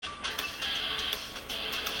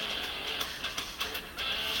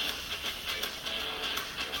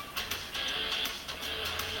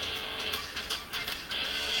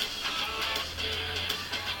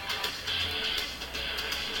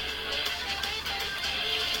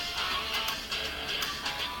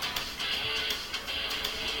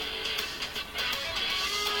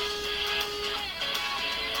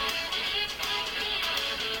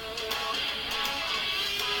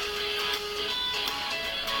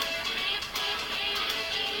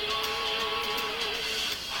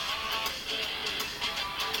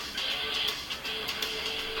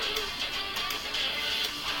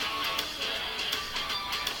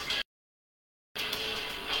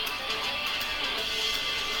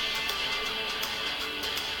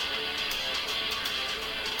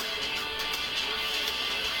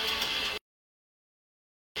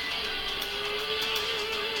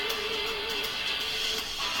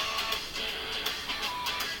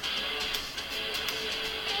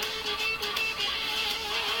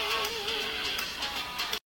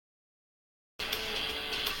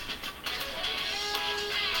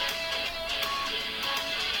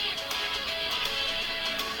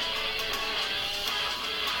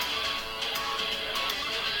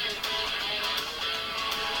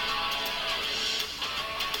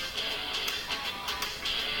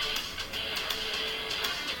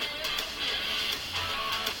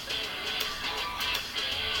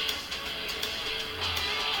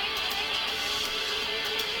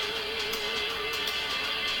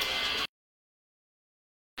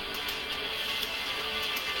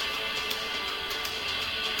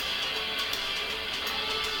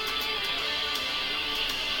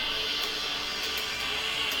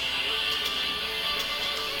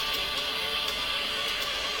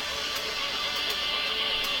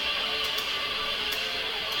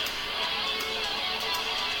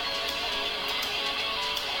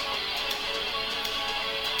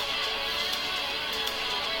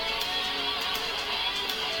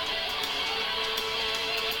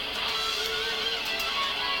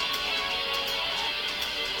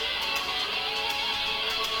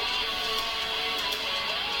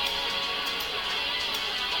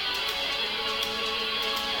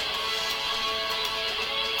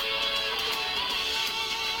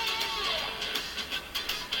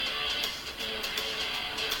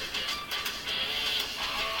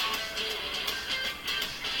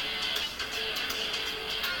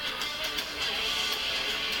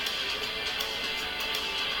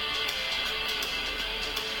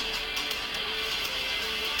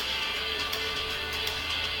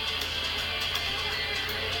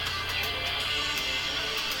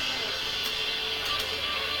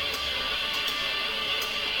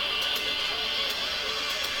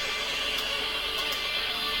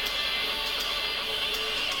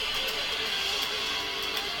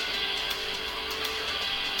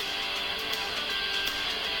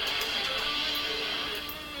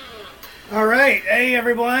All right. Hey,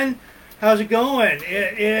 everyone. How's it going?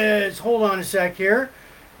 It is, hold on a sec here.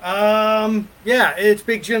 Yeah, it's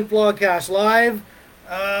Big Jims Blogcast Live.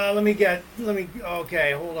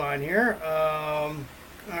 Okay, hold on here. All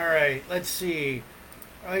right, let's see.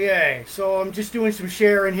 Okay, so I'm just doing some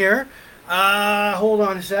sharing here. Hold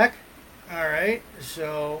on a sec. All right,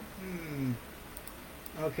 so,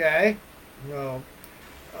 okay. Well,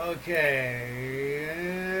 okay,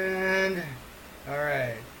 and, all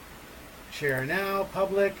right. Share now,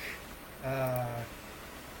 public. Uh,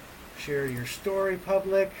 Share your story,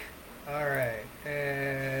 public. All right,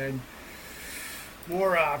 and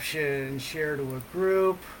more options. Share to a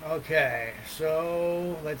group. Okay,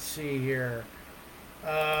 so let's see here.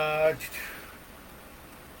 Uh,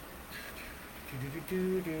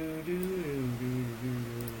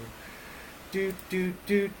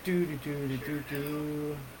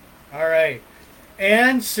 All right.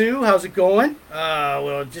 And Sue, how's it going?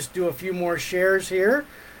 We'll just do a few more shares here.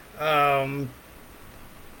 Um,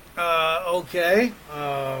 okay.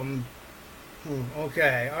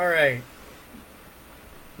 Okay. All right.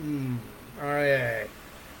 Hmm. All right.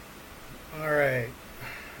 All right.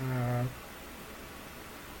 Uh,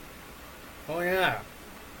 oh yeah.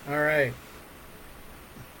 All right.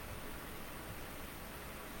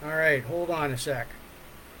 All right. Hold on a sec.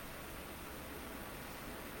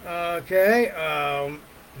 Okay.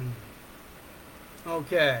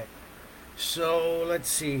 Okay. So let's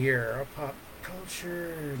see here. Pop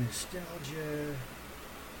culture, nostalgia.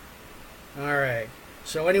 All right.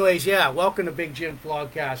 So, anyways, yeah. Welcome to Big Jims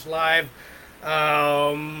Blogcast Live.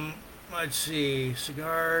 Let's see.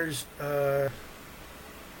 Cigars.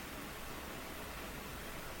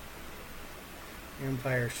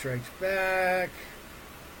 Empire Strikes Back.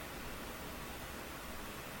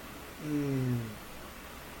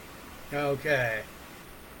 Okay.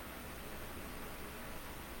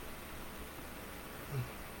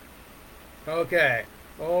 Okay.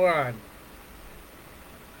 Hold on.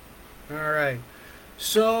 All right.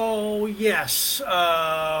 So, yes.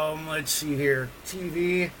 Let's see here.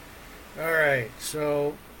 TV. All right.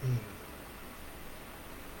 So,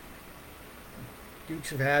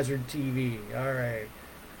 Dukes of Hazzard TV. All right.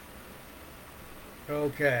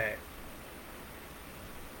 Okay.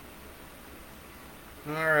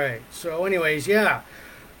 All right. So, anyways, yeah.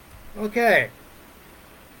 Okay.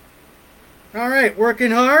 All right. Working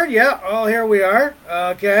hard. Yeah. Oh, here we are.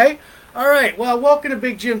 Okay. All right. Well, welcome to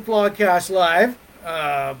Big Jims Blogcast Live.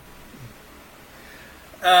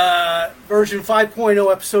 Version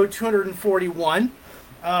 5.0, episode 241.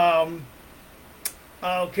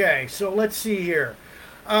 Okay. So, let's see here.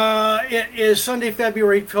 It is Sunday,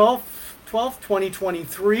 February 12th,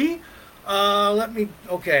 2023.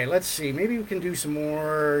 Let's see. Maybe we can do some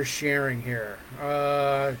more sharing here.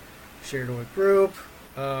 Share to a group.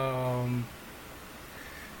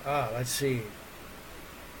 Let's see.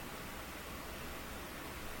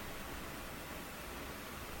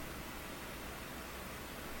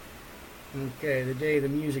 Okay, the day the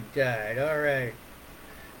music died. All right.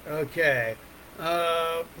 Okay.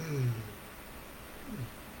 Uh,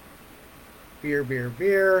 beer, beer,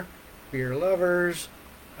 beer. Beer lovers.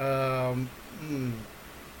 Um,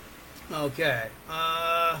 okay.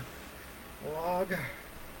 Blog.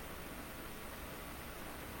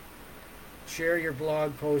 Share your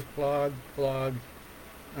blog, post blog, bloggers.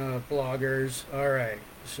 All right.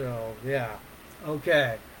 So, yeah.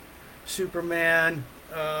 Okay. Superman,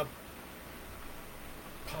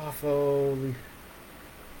 Poffo.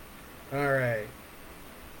 All right.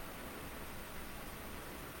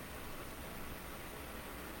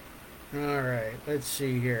 All right. Let's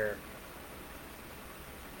see here.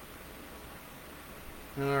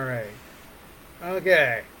 All right.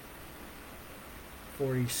 Okay.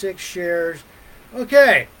 46 shares.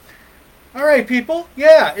 Okay. All right, people.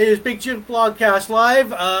 Yeah, it is Big Jims Blogcast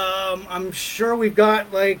Live. I'm sure we've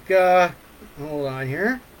got like, hold on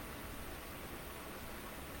here.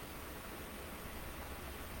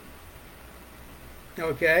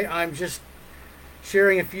 Okay, I'm just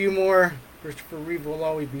sharing a few more. Christopher Reeve will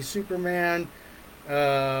always be Superman.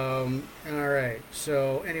 All right.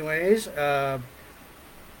 So, anyways, Bob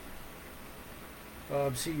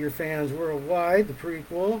Seger fans worldwide, the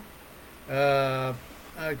prequel.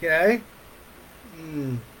 Okay.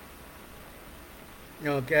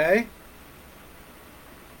 Okay.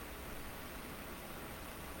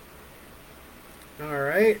 All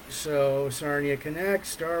right. So, Sarnia Connect,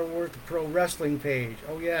 Star Wars, the Pro Wrestling page.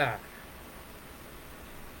 Oh, yeah.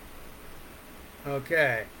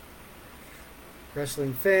 Okay.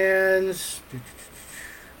 Wrestling fans.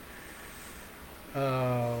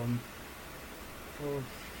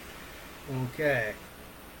 Okay.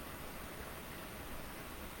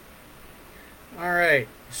 All right.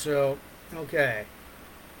 So, okay.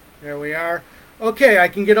 There we are. Okay, I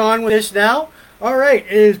can get on with this now. All right,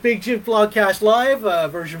 it is Big Jims Blogcast Live,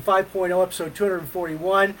 version 5.0, episode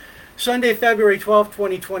 241, Sunday, February 12th,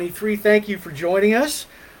 2023. Thank you for joining us.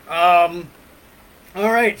 All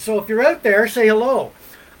right, so if you're out there, say hello.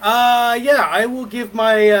 Yeah, I will give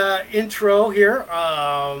my intro here.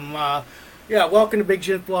 Yeah, welcome to Big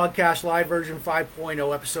Jims Blogcast Live, version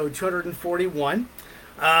 5.0, episode 241.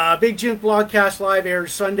 Big Jims Blogcast Live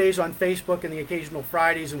airs Sundays on Facebook and the occasional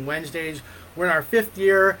Fridays and Wednesdays. We're in our 5th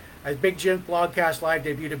year as Big Jims Blogcast Live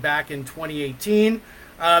debuted back in 2018.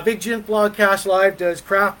 Big Jims Blogcast Live does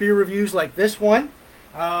craft beer reviews like this one.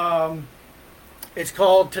 It's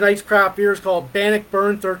called, tonight's craft beer is called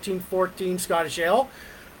Bannockburn 1314 Scottish Ale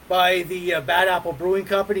by the Bad Apple Brewing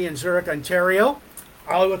Company in Zurich, Ontario.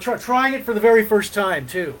 I will trying it for the very first time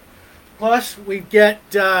too. Plus, we get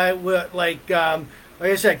like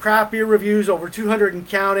I said, craft beer reviews over 200 and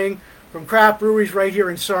counting from craft breweries right here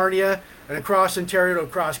in Sarnia and across Ontario to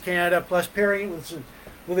across Canada. Plus, pairing it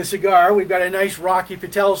with a cigar, we've got a nice Rocky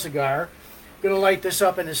Patel cigar. Gonna light this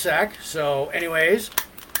up in a sec. So, anyways.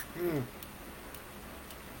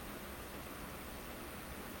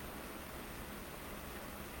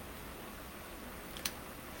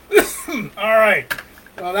 All right.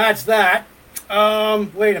 Well, that's that.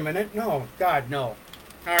 Wait a minute. No, God, no.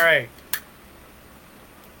 All right.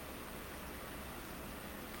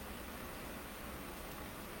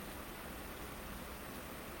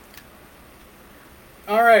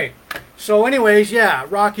 All right. So, anyways, yeah,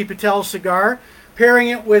 Rocky Patel cigar. Pairing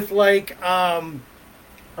it with like a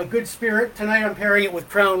good spirit. Tonight, I'm pairing it with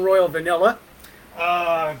Crown Royal Vanilla.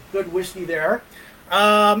 Good whiskey there.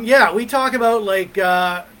 Yeah, we talk about like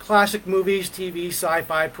classic movies, TV,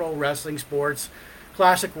 sci-fi, pro wrestling, sports,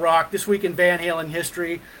 classic rock. This week in Van Halen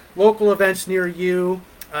history, local events near you,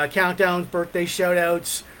 countdowns, birthday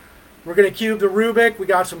shout-outs. We're going to cube the Rubik. We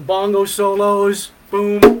got some bongo solos.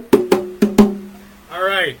 Boom. All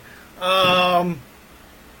right.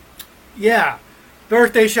 Yeah.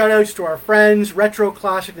 Birthday shout-outs to our friends. Retro,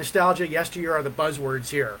 classic, nostalgia, yesteryear are the buzzwords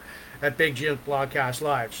here at Big Jims Blogcast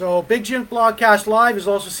Live. So Big Jims Blogcast Live is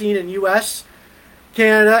also seen in U.S.,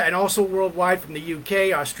 Canada, and also worldwide from the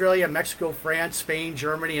U.K., Australia, Mexico, France, Spain,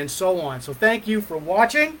 Germany, and so on. So thank you for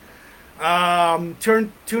watching.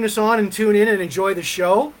 Tune us on and tune in and enjoy the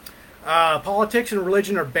show. Politics and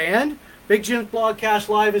religion are banned. Big Jims Blogcast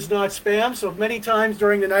Live is not spam, so many times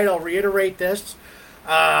during the night I'll reiterate this. We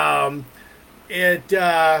are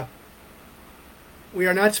not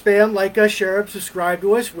spam. Like us, share, subscribe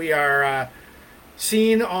to us. We are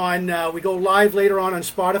seen on, we go live later on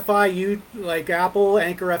Spotify, like Apple,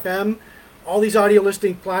 Anchor FM, all these audio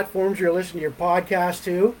listening platforms you're listening to your podcast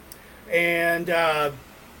to. And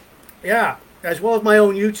yeah, as well as my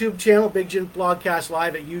own YouTube channel, Big Jims Blogcast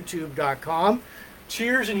Live at youtube.com.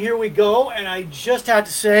 Cheers, and here we go. And I just had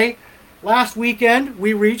to say, last weekend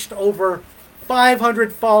we reached over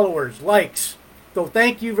 500 followers, likes. So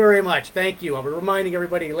thank you very much. Thank you. I'll be reminding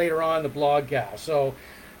everybody later on in the blogcast. So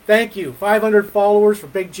thank you. 500 followers for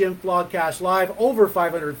Big Jims Blogcast Live. Over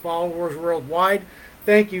 500 followers worldwide.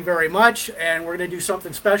 Thank you very much. And we're going to do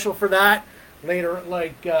something special for that later,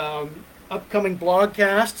 like upcoming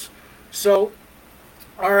blogcasts. So,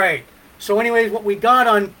 all right. So anyways, what we got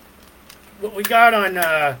on... All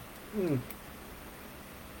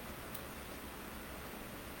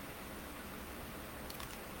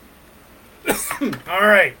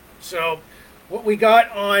right, so what we got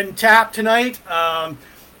on tap tonight,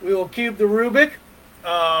 we will cube the Rubik.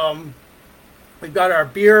 We've got our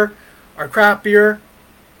beer, our craft beer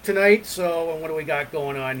tonight. So what do we got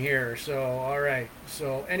going on here? So, all right.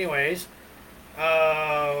 So anyways,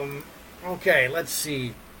 okay, let's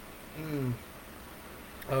see.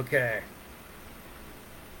 Okay.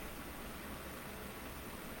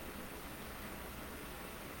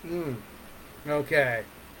 Okay.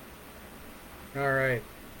 All right.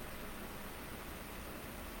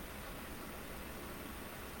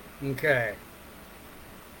 Okay.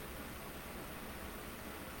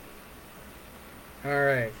 All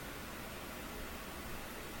right.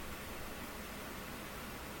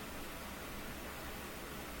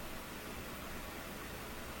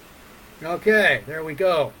 Okay, there we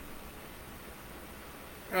go.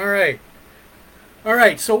 All right. All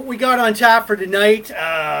right, so what we got on tap for tonight,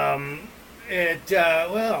 well,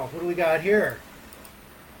 what do we got here?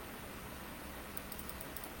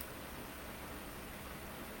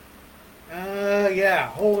 Yeah,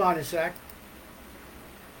 hold on a sec.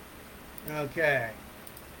 Okay.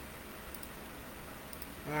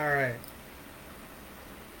 All right.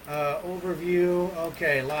 Overview.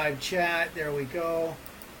 Okay, live chat. There we go.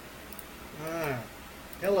 Ah,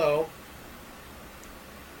 hello.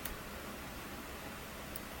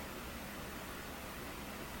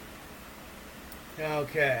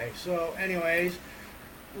 Okay, so anyways,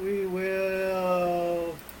 we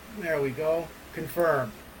will, there we go,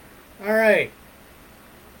 confirm. All right,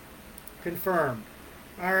 confirm.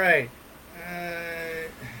 All right. Uh,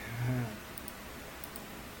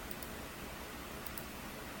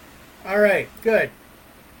 all right, good.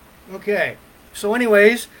 Okay, so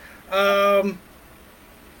anyways, um,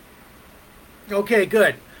 okay,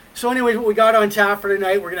 good. So anyways, what we got on tap for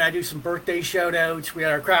tonight, we're going to do some birthday shout outs. We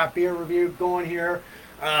got our craft beer review going here.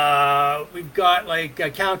 We've got like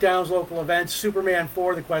countdowns, local events, Superman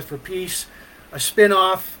 4, The Quest for Peace, a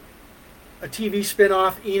spin-off, a TV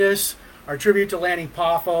spin-off, Enos, our tribute to Lanny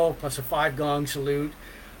Poffo, plus a 5 gong salute.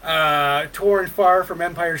 Toryn Farr from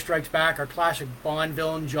Empire Strikes Back, our classic Bond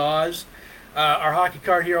villain, Jaws. Our hockey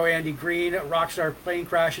card hero, Andy Greene, Rockstar Plane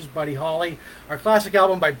Crashes, Buddy Holly. Our classic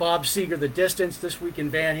album by Bob Seger, The Distance, This Week in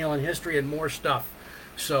Van Halen History, and more stuff.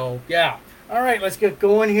 So, yeah. All right, let's get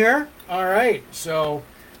going here. All right, so,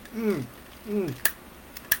 mm, mm.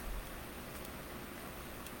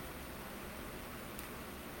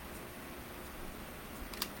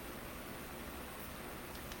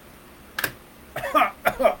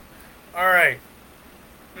 All right.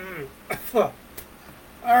 Mm. All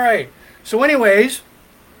right. So, anyways,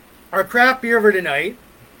 our craft beer for tonight.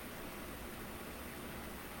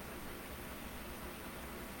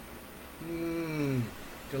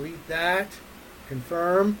 Delete that.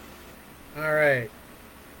 Confirm. All right.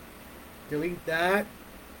 Delete that.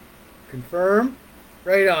 Confirm.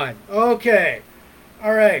 Right on. Okay.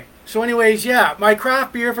 All right. So, anyways, yeah, my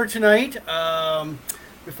craft beer for tonight.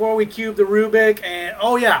 Before we cube the Rubik, and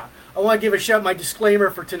oh yeah, I want to give a shout my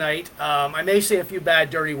disclaimer for tonight. I may say a few bad,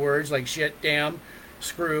 dirty words like shit, damn,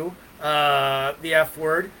 screw, the F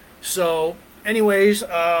word. So, anyways,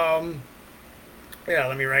 yeah,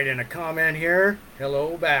 let me write in a comment here.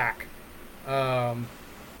 Hello back. All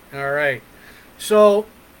right. So,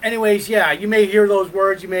 anyways, yeah, you may hear those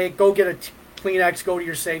words. You may go get a Kleenex, go to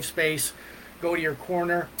your safe space, go to your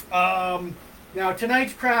corner. Now,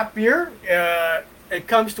 tonight's craft beer, it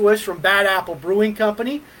comes to us from Bad Apple Brewing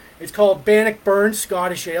Company. It's called Bannockburn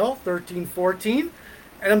Scottish Ale, 1314.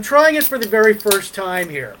 And I'm trying it for the very first time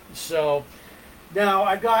here. So, now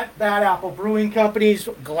I got Bad Apple Brewing Company's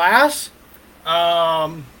glass.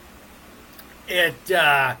 Okay,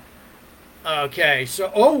 so,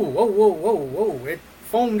 whoa. It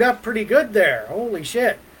foamed up pretty good there. Holy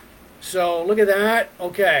shit. So, look at that.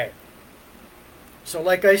 Okay. So,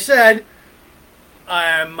 like I said,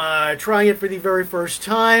 I'm trying it for the very first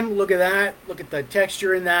time. Look at that. Look at the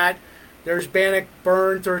texture in that. There's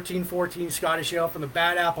Bannockburn 1314 Scottish Ale from the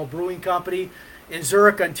Bad Apple Brewing Company in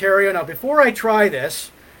Zurich, Ontario. Now, before I try this,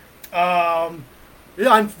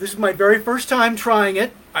 this is my very first time trying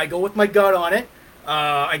it. I go with my gut on it.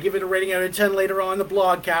 I give it a rating out of 10 later on in the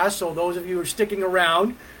blogcast. So those of you who are sticking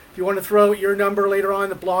around, if you want to throw out your number later on in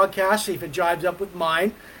the blogcast, see if it jives up with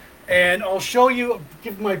mine. And I'll show you,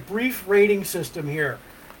 give my brief rating system here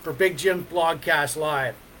for Big Jims Blogcast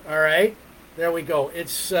Live. All right, there we go.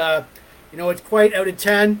 It's, it's quite out of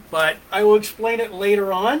 10, but I will explain it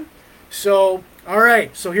later on. So, all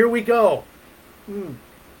right, so here we go.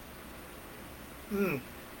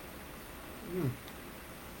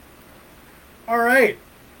 All right.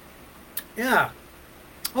 Yeah.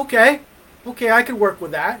 Okay, I could work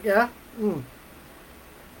with that. Yeah.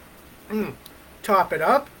 Top it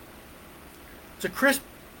up. It's a crisp,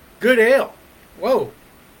 good ale. Whoa.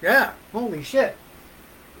 Yeah. Holy shit.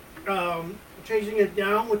 Chasing it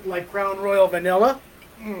down with like Crown Royal vanilla.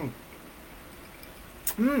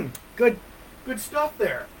 Good stuff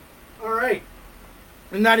there. All right.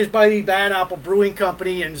 And that is by the Bad Apple Brewing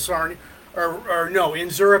Company in in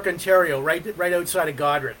Zurich, Ontario, right outside of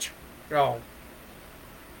Godrich. Oh.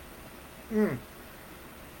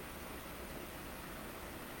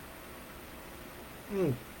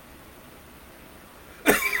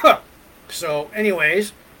 So,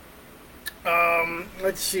 anyways,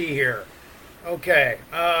 let's see here. Okay,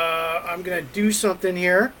 I'm gonna do something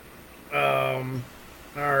here. All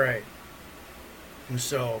right.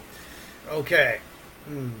 So, okay.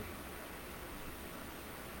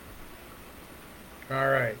 All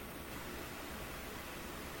right.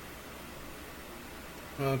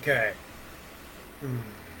 Okay.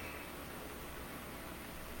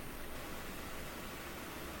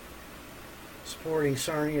 Supporting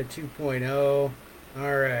Sarnia 2.0.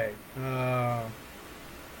 All right.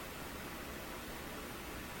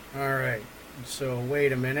 All right. So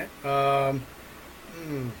wait a minute.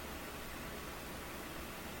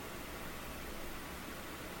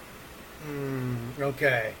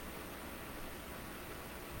 Okay.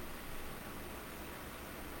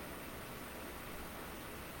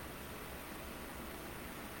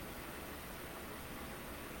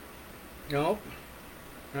 Nope.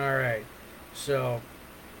 All right. So,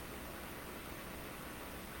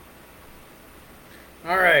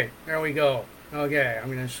 all right. There we go. Okay. I'm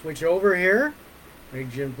going to switch over here. Big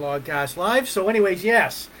Jims Blogcast Live. So, anyways,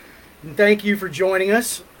 yes. And thank you for joining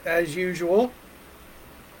us, as usual.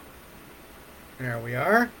 There we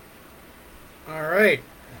are. All right.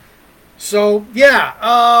 So, yeah.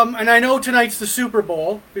 And I know tonight's the Super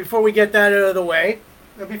Bowl. Before we get that out of the way,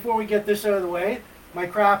 before we get this out of the way, my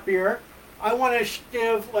craft beer, I want to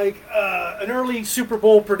give like an early Super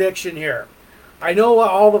Bowl prediction here. I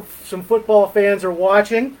know some football fans are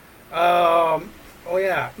watching. Oh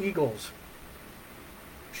yeah, Eagles.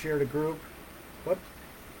 Share the group. What?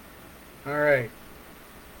 All right.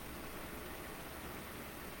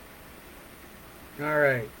 All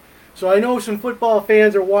right. So I know some football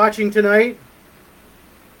fans are watching tonight.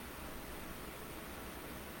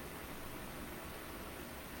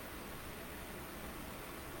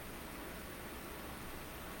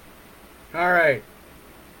 All right.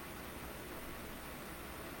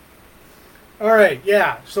 All right,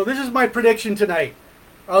 yeah. So this is my prediction tonight.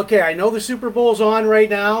 Okay, I know the Super Bowl's on right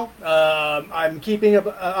now. I'm keeping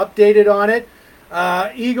updated on it.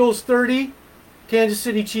 Eagles 30, Kansas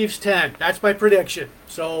City Chiefs 10. That's my prediction.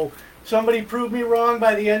 So somebody proved me wrong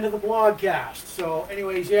by the end of the blogcast. So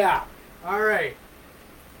anyways, yeah. All right.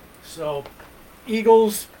 So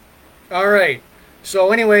Eagles. All right.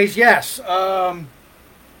 So anyways, yes.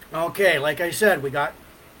 Okay, like I said, we got...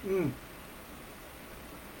 Mm,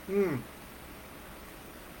 mm.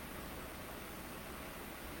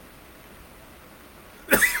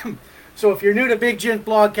 So if you're new to Big Jims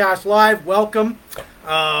Blogcast Live, welcome.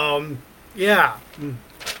 Yeah.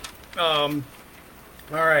 All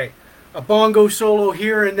right. A bongo solo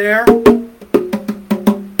here and there.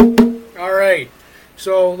 All right.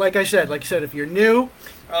 So like I said, if you're new,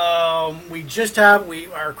 we just have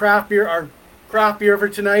our craft beer for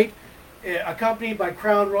tonight, accompanied by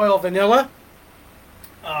Crown Royal Vanilla.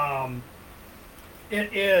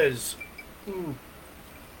 It is.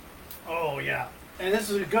 Oh yeah. And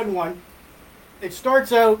this is a good one. It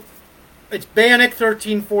starts out, it's Bannock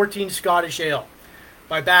 1314 Scottish Ale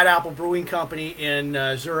by Bad Apple Brewing Company in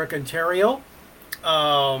Zurich, Ontario.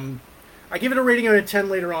 I give it a rating out of 10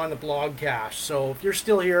 later on in the blogcast. So if you're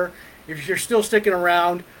still here, if you're still sticking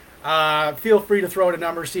around, feel free to throw out a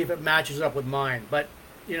number, see if it matches up with mine. But,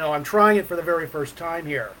 you know, I'm trying it for the very first time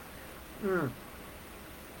here.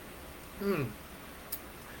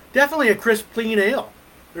 Definitely a crisp, clean ale.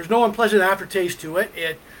 There's no unpleasant aftertaste to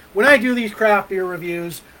it. When I do these craft beer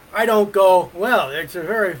reviews, I don't go, well, it's a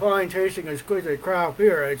very fine tasting, exquisite craft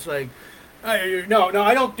beer. It's like, no,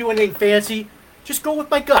 I don't do anything fancy. Just go with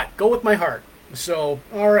my gut. Go with my heart. So,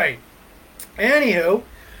 all right. Anywho,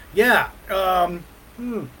 yeah. I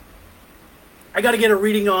got to get a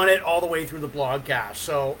reading on it all the way through the blogcast.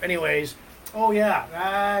 So, anyways, oh yeah,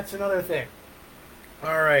 that's another thing.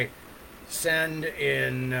 All right. Send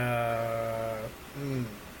in...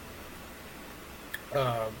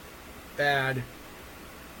 bad.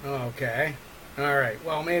 Okay. All right.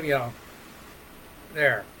 Well, maybe I'll.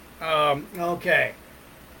 There. Okay.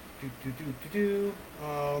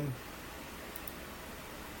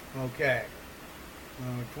 Okay.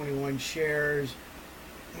 21 shares.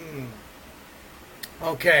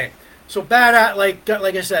 Okay. So bad. Like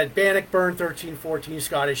I said, Bannock Burn 1314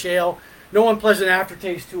 Scottish Ale. No unpleasant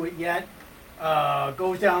aftertaste to it yet.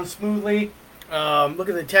 Goes down smoothly. Look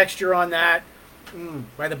at the texture on that.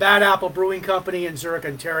 By the Bad Apple Brewing Company in Zurich,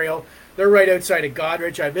 Ontario. They're right outside of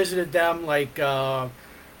Godrich. I visited them like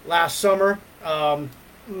last summer.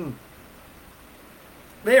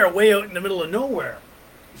 They are way out in the middle of nowhere.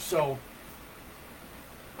 So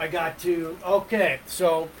I got to... Okay,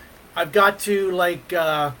 so I've got to I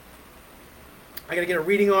got to get a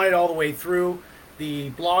reading on it all the way through the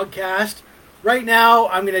blogcast. Right now,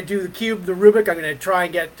 I'm going to do the cube, the Rubik. I'm going to try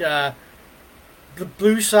and get... the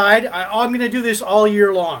blue side. I'm going to do this all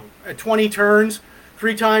year long. 20 turns,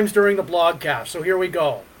 3 times during the blogcast. So here we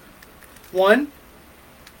go. 1,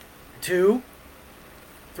 2,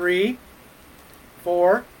 3,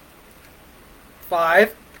 4,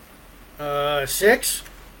 5, 6,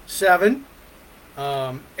 7,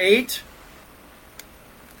 8,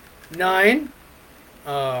 9,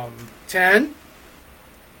 10,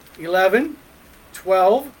 11,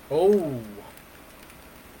 12. Oh.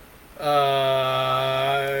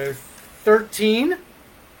 13,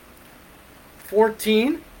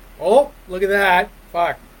 14. Oh, look at that.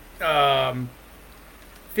 Fuck.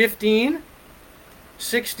 15,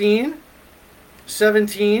 16,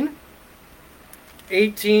 17,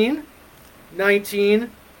 18,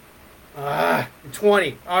 19,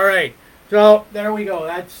 20. All right. So there we go.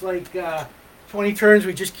 That's like 20 turns.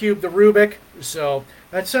 We just cubed the Rubik. So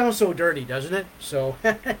that sounds so dirty, doesn't it? So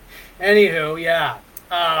anywho, yeah.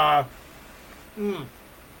 All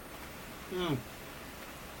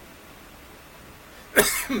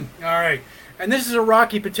right. And this is a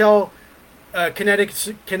Rocky Patel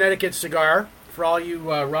Connecticut cigar for all you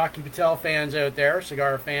Rocky Patel fans out there,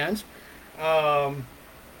 cigar fans.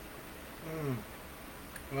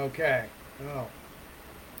 Okay. Oh.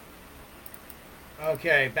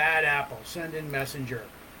 Okay, bad apple. Send in messenger.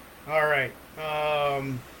 All right.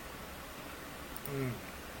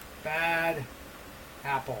 Bad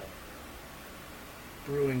apple.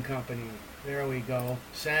 Brewing Company. There we go.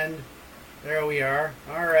 Send. There we are.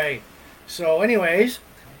 All right. So, anyways,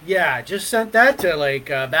 yeah, just sent that to like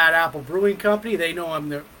Bad Apple Brewing Company. They know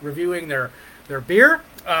I'm reviewing their beer.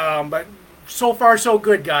 But so far, so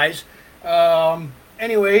good, guys.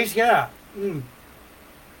 Anyways, yeah.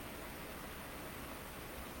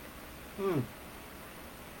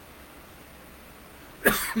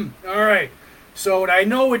 All right. So I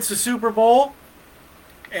know it's the Super Bowl,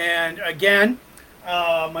 and again,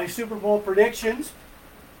 my Super Bowl predictions.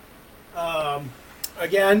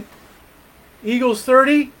 Again, Eagles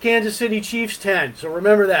 30, Kansas City Chiefs 10. So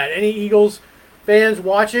remember that. Any Eagles fans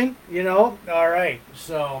watching, you know? All right.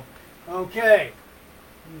 So, okay.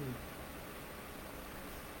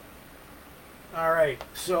 All right.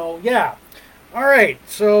 So, yeah. All right.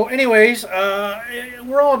 So, anyways,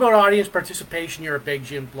 we're all about audience participation here at Big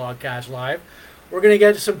Jims Blogcast Live. We're going to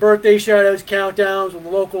get to some birthday shout-outs, countdowns, and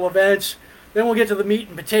local events. Then we'll get to the meat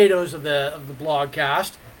and potatoes of the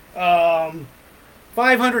blogcast.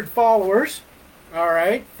 500 followers. All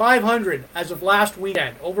right. 500 as of last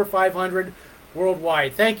weekend. Over 500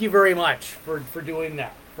 worldwide. Thank you very much for doing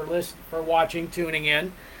that, for watching, tuning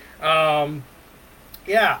in.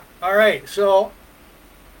 Yeah. All right. So,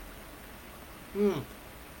 and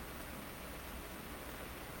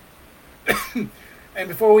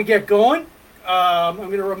before we get going, I'm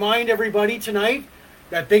going to remind everybody tonight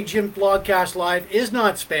that Big Jims Blogcast Live is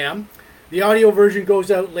not spam. The audio version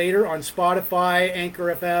goes out later on Spotify,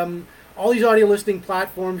 Anchor FM, all these audio listening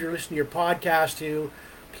platforms you're listening to your podcast to,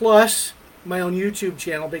 plus my own YouTube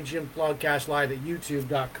channel, Big Jims Blogcast Live at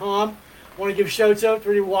youtube.com. I want to give shouts out to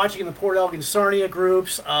everybody watching in the Port Elgin Sarnia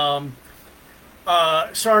groups,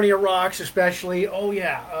 Sarnia Rocks especially. Oh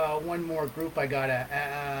yeah, one more group I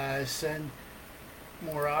gotta send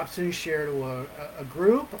more options, share to a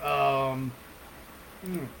group.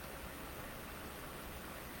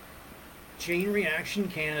 Chain Reaction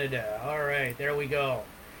Canada. All right, there we go.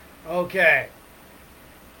 Okay.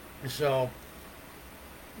 So,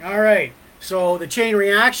 all right. So the Chain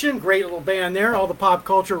Reaction, great little band there. All the pop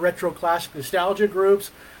culture, retro, classic, nostalgia groups.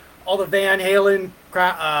 All the Van Halen,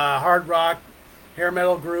 hard rock, hair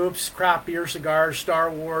metal groups, craft beer, cigars, Star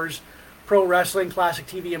Wars, pro wrestling, classic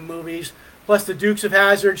TV and movies. Plus the Dukes of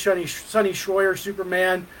Hazzard, Sonny Schroyer,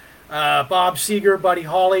 Superman, Bob Seger, Buddy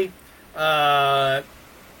Holly,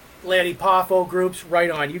 Lanny Poffo groups.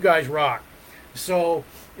 Right on. You guys rock. So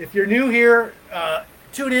if you're new here,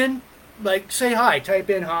 tune in. Like, say hi. Type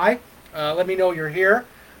in hi. Let me know you're here.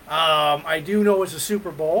 I do know it's a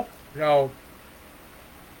Super Bowl. So,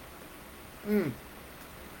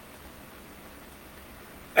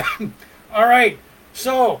 all right.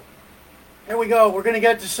 So, here we go. We're going to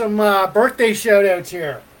get to some birthday shout-outs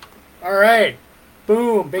here. All right.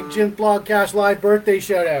 Boom. Big Jims Blogcast Live birthday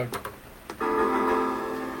shout-out.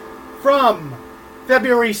 From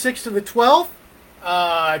February 6th to the 12th,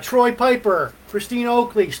 Troy Piper, Christine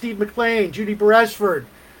Oakley, Steve McLean, Judy Beresford,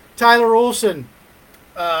 Tyler Olson,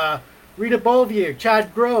 Rita Bovier,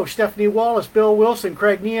 Chad Grove, Stephanie Wallace, Bill Wilson,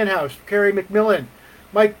 Craig Nienhouse, Carrie McMillan,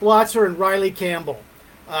 Mike Blotzer, and Riley Campbell.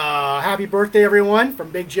 Happy birthday, everyone, from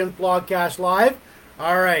Big Jims Blogcast Live.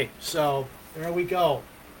 All right, so there we go.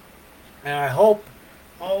 And I hope,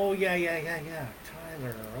 oh, yeah,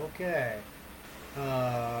 Tyler, okay.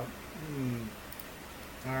 All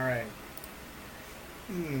right.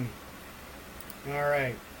 All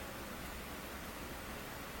right.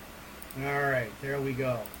 All right, there we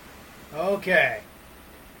go. Okay.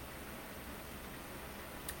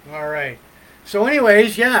 All right. So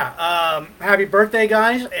anyways, yeah, happy birthday,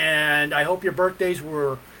 guys, and I hope your birthdays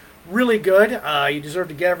were really good. You deserve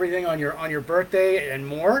to get everything on your birthday and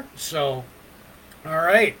more. So, all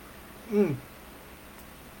right. All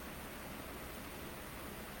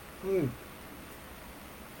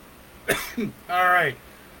right.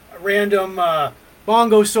 A random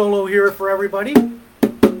bongo solo here for everybody.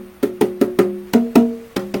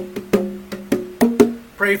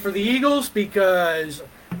 Pray for the Eagles because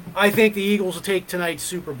I think the Eagles will take tonight's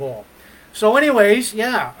Super Bowl. So anyways,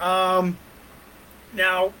 yeah.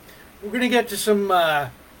 Now, we're going to get to some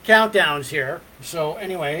countdowns here. So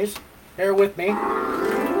anyways, bear with me.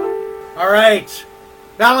 All right.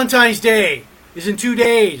 Valentine's Day is in 2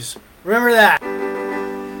 days. Remember that.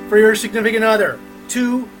 For your significant other.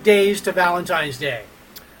 2 days to Valentine's Day.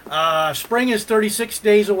 Spring is 36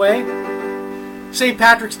 days away. St.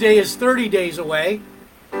 Patrick's Day is 30 days away.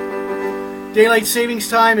 Daylight Savings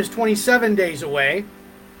Time is 27 days away.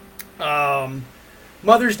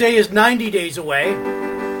 Mother's Day is 90 days away.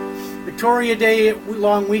 Victoria Day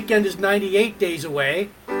long weekend is 98 days away.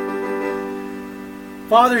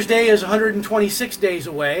 Father's Day is 126 days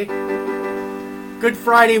away. Good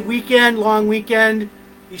Friday weekend, long weekend,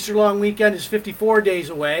 Easter long weekend is 54 days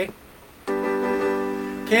away.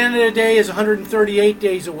 Canada Day is 138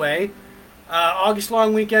 days away. August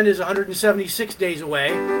long weekend is 176 days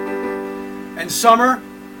away. And summer,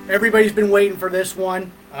 everybody's been waiting for this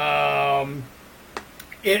one.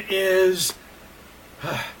 It is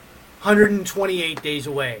 128 days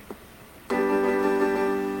away.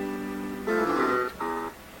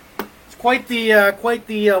 It's quite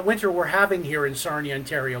the winter we're having here in Sarnia,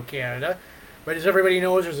 Ontario, Canada. But as everybody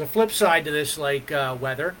knows, there's a flip side to this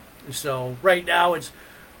weather. So right now it's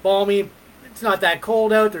balmy. It's not that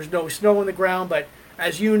cold out. There's no snow on the ground. But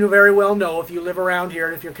as you very well know, if you live around here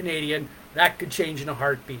and if you're Canadian, that could change in a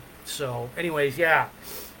heartbeat. So anyways, yeah.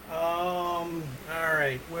 All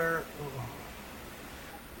right. Where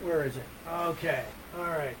is it? Okay. All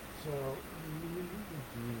right.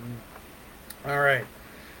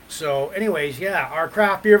 So anyways, yeah. Our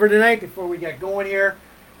craft beer for tonight before we get going here,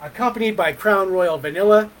 accompanied by Crown Royal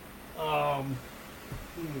Vanilla. All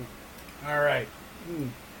right.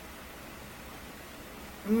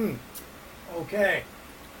 Okay.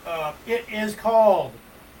 It is called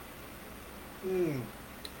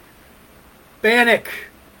Bannock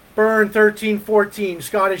Burn 1314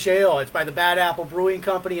 Scottish Ale. It's by the Bad Apple Brewing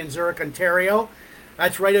Company in Zurich, Ontario.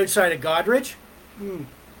 That's right outside of Godrich.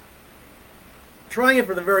 Trying it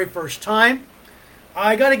for the very first time.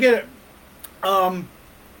 I got to get it.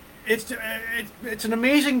 It's an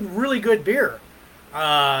amazing, really good beer.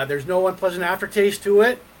 There's no unpleasant aftertaste to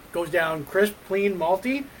it. Goes down crisp, clean,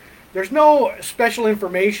 malty. There's no special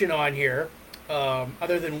information on here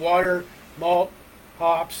other than water, malt,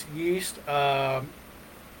 hops, yeast, no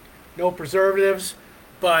preservatives.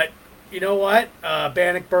 But you know what?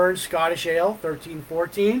 Bannock Burn Scottish Ale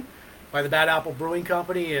 1314 by the Bad Apple Brewing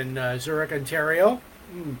Company in Zurich, Ontario.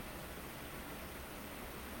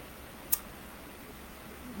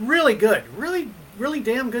 Really good. Really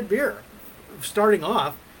damn good beer. Starting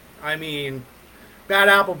off, I mean, Bad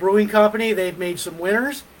Apple Brewing Company, they've made some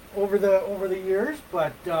winners over the years,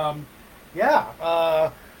 but I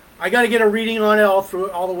got to get a reading on it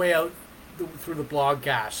all the way out through the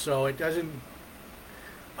blogcast, so it doesn't.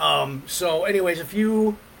 So, anyways, if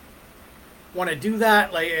you want to do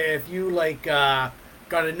that, like if you got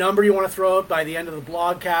a number you want to throw out by the end of the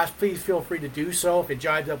blogcast, please feel free to do so. If it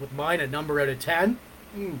jives up with mine, a number out of 10.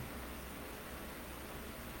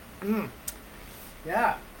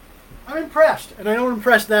 Yeah, I'm impressed, and I don't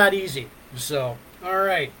impress that easy. So, all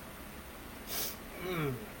right.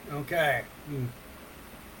 Okay.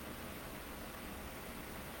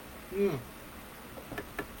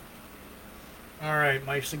 All right,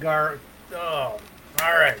 my cigar. Oh,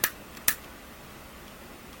 all right.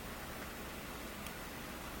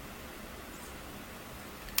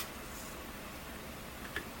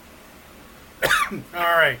 All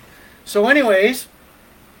right. So, anyways,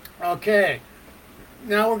 okay.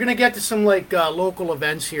 Now we're gonna get to some local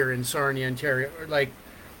events here in Sarnia, Ontario,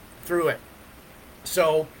 through it.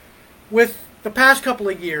 So, with the past couple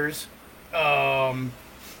of years,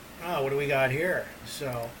 what do we got here?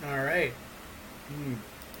 So, all right.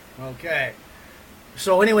 Okay.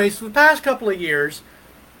 So, anyways, for the past couple of years,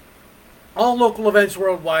 all local events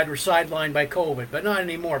worldwide were sidelined by COVID, but not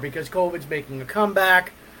anymore because COVID's making a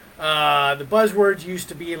comeback. The buzzwords used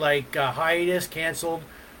to be hiatus, canceled,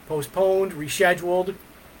 postponed, rescheduled,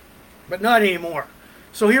 but not anymore.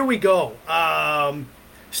 So here we go.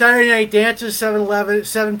 Saturday night dances,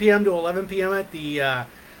 7 p.m. to 11 p.m. at the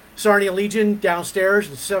Sarnia Legion downstairs.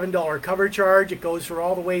 It's $7 cover charge. It goes for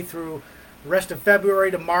all the way through the rest of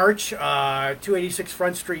February to March, 286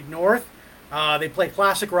 Front Street North. They play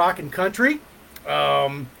classic rock and country.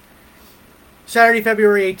 Saturday,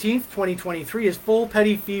 February 18th, 2023 is Full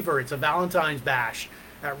Petty Fever. It's a Valentine's Bash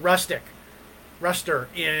at Ruster,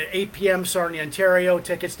 in 8 p.m. Sarnia, Ontario.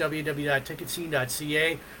 Tickets,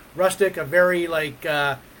 www.ticketscene.ca. Rustic, a very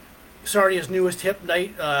Sarnia's newest hip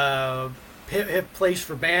night hip place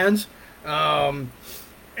for bands.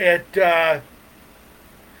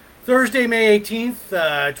 Thursday, May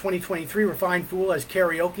 18th, 2023, Refined Fool has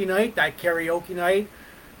karaoke night. That karaoke night,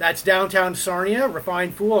 that's downtown Sarnia.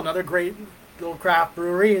 Refined Fool, another great little craft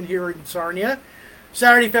brewery in here in Sarnia.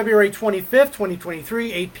 Saturday, February 25th,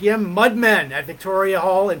 2023, 8 p.m., Mudmen at Victoria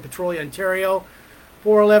Hall in Petrolia, Ontario.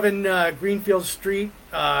 411 Greenfield Street.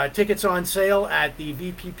 Tickets on sale at the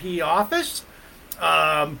VPP office.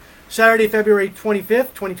 Saturday, February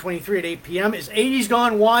 25th, 2023 at 8 p.m. is 80s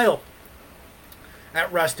Gone Wild at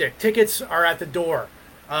Rustic. Tickets are at the door.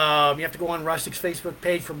 You have to go on Rustic's Facebook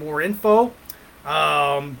page for more info.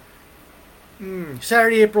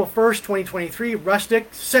 Saturday, April 1st, 2023,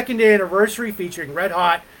 Rustic, second day anniversary featuring Red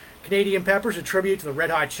Hot Canadian Peppers, a tribute to the Red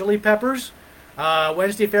Hot Chili Peppers.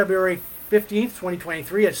 Wednesday, February 15th,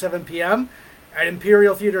 2023 at 7 p.m. at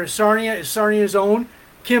Imperial Theatre in Sarnia is Sarnia's own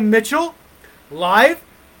Kim Mitchell. Live.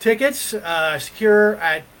 Tickets secure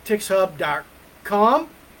at tixhub.com.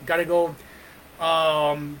 Got to go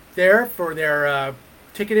there for their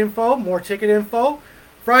ticket info, more ticket info.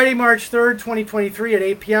 Friday, March 3rd, 2023 at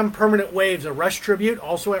 8 p.m. Permanent Waves, a Rush tribute,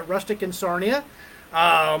 also at Rustic in Sarnia.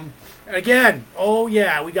 Again, oh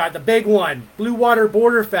yeah, we got the big one, Blue Water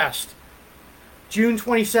Border Fest. June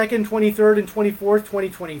 22nd, 23rd, and 24th,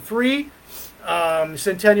 2023.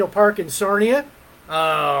 Centennial Park in Sarnia.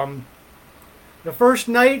 The first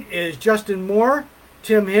night is Justin Moore,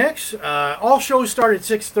 Tim Hicks. All shows start at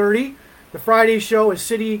 6:30. The Friday show is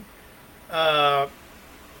City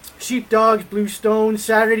Sheepdogs, Blue Stone.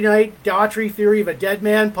 Saturday night, Daughtry, Theory of a Dead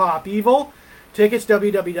Man, Pop Evil. Tickets,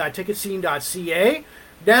 www.ticketscene.ca.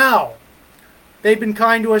 Now, they've been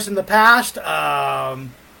kind to us in the past.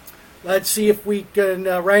 Let's see if we can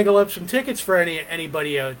wrangle up some tickets for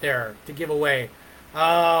anybody out there to give away.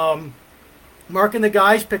 Mark and the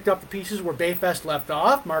guys picked up the pieces where Bayfest left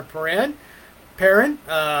off. Mark Perrin,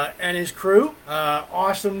 and his crew.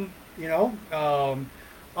 Awesome,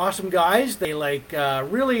 awesome guys. They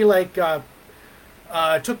really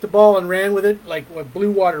took the ball and ran with it, like with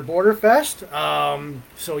Blue Water Border Fest.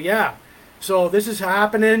 So yeah, so this is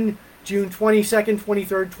happening June 22nd,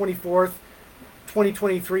 23rd, 24th,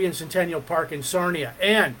 2023 in Centennial Park in Sarnia.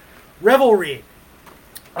 And Revelry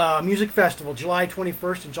Music Festival, July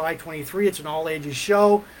 21st and July 23. It's an all-ages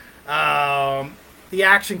show. The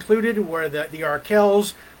acts included were the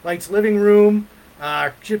Arkells, Lights Living Room,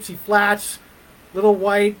 Gypsy Flats, Little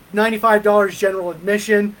White, $95 general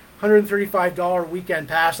admission, $135 weekend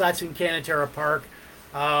pass. That's in Canaterra Park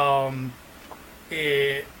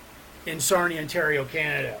in Sarnia, Ontario,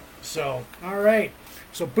 Canada. So, all right.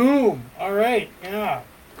 So, boom. All right. Yeah.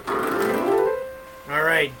 All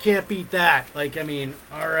right. Can't beat that.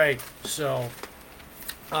 All right. So,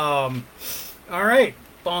 all right.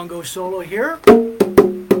 Bongo solo here.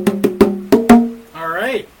 All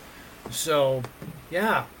right. So,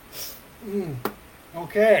 yeah.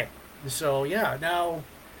 Okay. So, yeah. Now,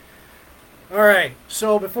 all right.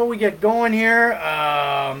 So, before we get going here,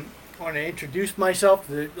 I want to introduce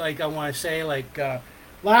myself. I want to say,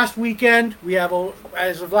 last weekend,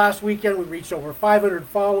 as of last weekend, we reached over 500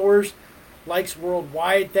 followers, likes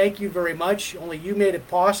worldwide. Thank you very much. Only you made it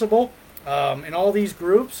possible in all these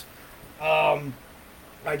groups. I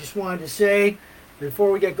just wanted to say,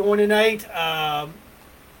 before we get going tonight,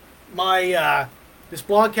 this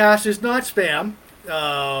blogcast is not spam.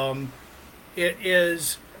 It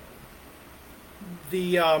is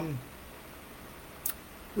we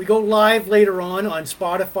go live later on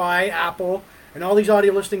Spotify, Apple, and all these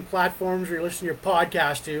audio listening platforms where you listen to your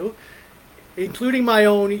podcast to, including my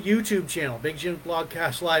own YouTube channel, Big Jims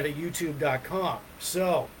Blogcast Live at youtube.com.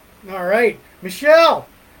 So, all right, Michelle.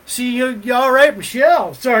 See you all right,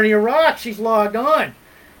 Michelle. Sarnia Rock, she's logged on.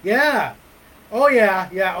 Yeah. Oh,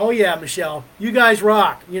 yeah, Michelle. You guys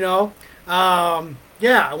rock, Yeah,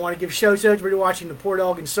 I want to give shouts out to everybody watching the Port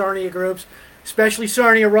Elgin Sarnia groups, especially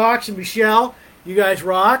Sarnia Rocks and Michelle. You guys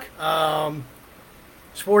rock.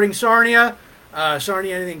 Supporting Sarnia.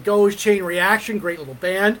 Sarnia Anything Goes, Chain Reaction, great little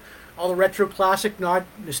band. All the retro classic,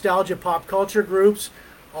 nostalgia pop culture groups.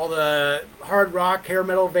 All the hard rock, hair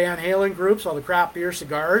metal, Van Halen groups. All the craft beer,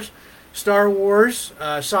 cigars. Star Wars,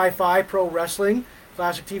 sci-fi, pro wrestling,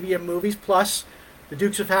 classic TV and movies. Plus the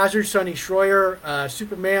Dukes of Hazzard, Sonny Schroyer,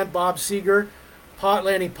 Superman, Bob Seger,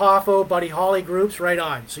 Lanny Poffo, Buddy Holly groups. Right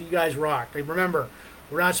on. So you guys rock. Remember,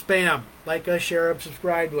 we're not spam. Like us, share up,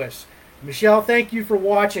 subscribe to us. Michelle, thank you for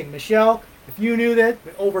watching. Michelle, if you knew that,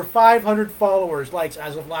 over 500 followers, likes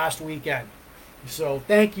as of last weekend. So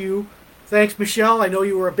thank you. Thanks, Michelle. I know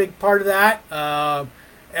you were a big part of that.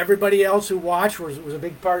 Everybody else who watched was a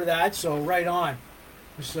big part of that. So right on.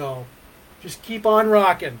 So, Just keep on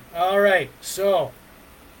rocking. All right. So,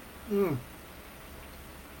 mm,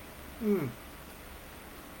 mm.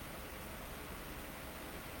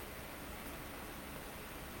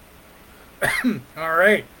 All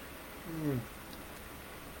right. Mm,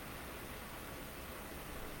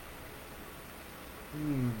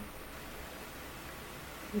 mm.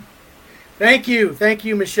 Thank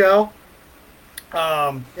you, Michelle.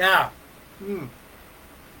 Yeah.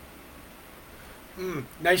 Mm,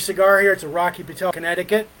 nice cigar here. It's a Rocky Patel,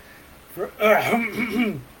 Connecticut,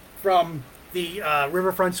 from the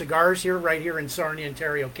Riverfront Cigars here, right here in Sarnia,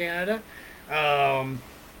 Ontario, Canada. Um,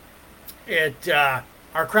 it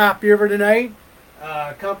our craft beer for tonight,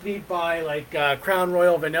 accompanied by like Crown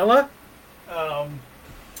Royal Vanilla. Um,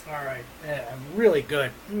 all right, yeah, really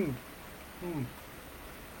good.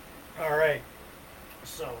 All right,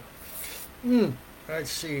 so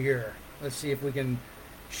let's see here. Let's see if we can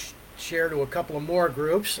share to a couple of more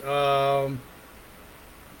groups. Mm,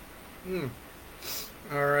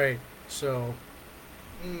 all right, so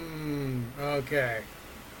okay.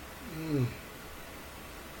 Mm,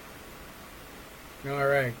 all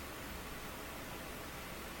right.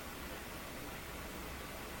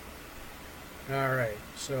 All right.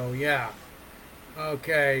 So yeah.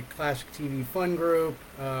 Okay. Classic TV Fun Group.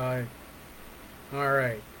 All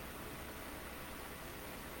right.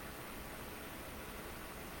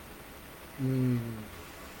 Mm,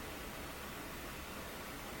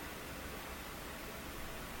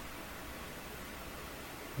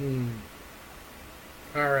 mm,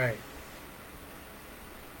 all right.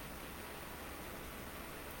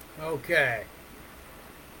 Okay.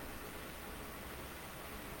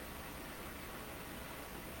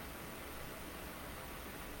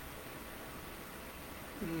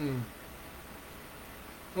 Mm,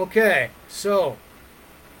 okay. So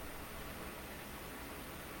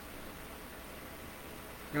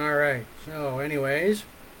all right. So anyways.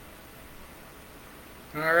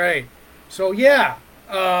 All right. So yeah.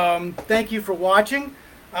 Thank you for watching.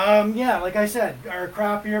 Yeah, like I said, our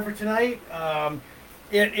craft beer for tonight.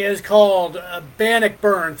 It is called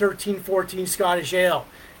Bannockburn 1314 Scottish Ale.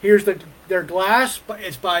 Here's their glass.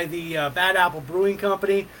 It's by the Bad Apple Brewing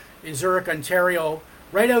Company in Zurich, Ontario,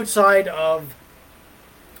 right outside of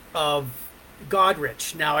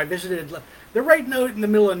Godrich. Now I visited. They're right now in the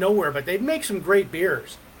middle of nowhere, but they make some great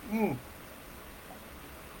beers. Mm.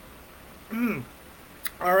 Mm.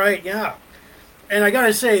 All right, yeah. And I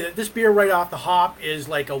gotta say that this beer right off the hop is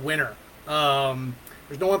like a winner.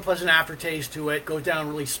 There's no unpleasant aftertaste to it. Goes down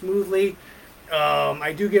really smoothly.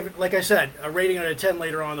 I do give it, like I said, a rating out of 10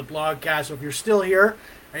 later on in the blogcast. So if you're still here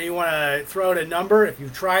and you want to throw out a number, if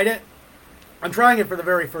you've tried it, I'm trying it for the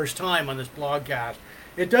very first time on this blogcast.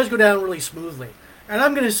 It does go down really smoothly. And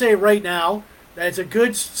I'm going to say right now that it's a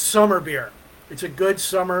good summer beer. It's a good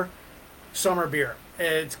summer beer.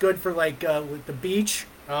 It's good for like with the beach.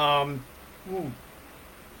 Mm,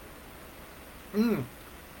 mm,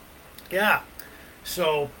 yeah.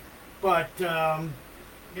 So, but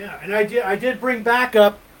yeah, and I did bring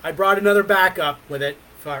backup. I brought another backup with it.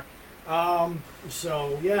 Fuck.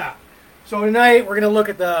 So yeah. So tonight we're gonna look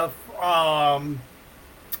at the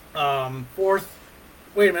fourth.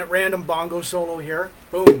 Wait a minute, random bongo solo here.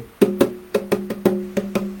 Boom.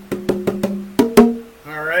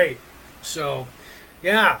 All right. So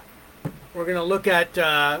yeah, we're gonna look at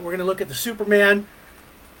the Superman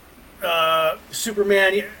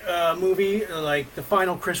movie, like the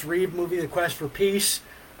final Chris Reeve movie, The Quest for Peace.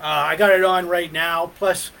 I got it on right now,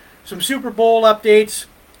 plus some Super Bowl updates.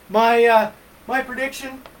 My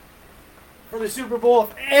prediction for the Super Bowl,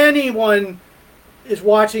 if anyone is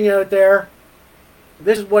watching out there,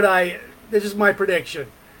 this is my prediction.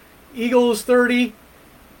 Eagles 30,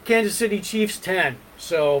 Kansas City Chiefs 10.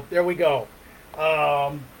 So there we go.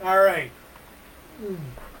 All right.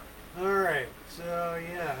 All right. So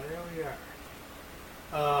yeah, there we are.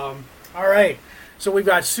 All right. So we've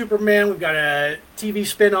got Superman. We've got a TV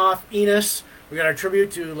spinoff-Enos. We got a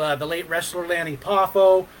tribute to the late wrestler Lanny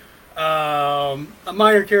Poffo. A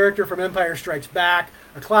minor character from Empire Strikes Back.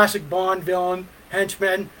 A classic Bond villain,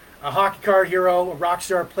 henchman. A hockey card hero. A rock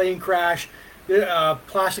star plane crash.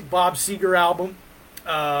 Classic Bob Seger album.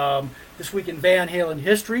 This week in Van Halen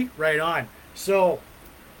history. Right on. So,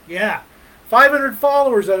 yeah. 500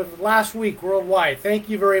 followers out of last week worldwide. Thank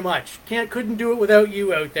you very much. Couldn't do it without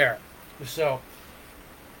you out there. So,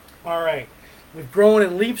 all right. We've grown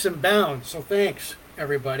in leaps and bounds. So thanks,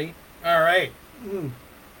 everybody. All right. Mm.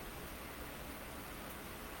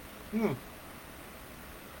 Mm.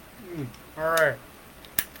 Mm. All right.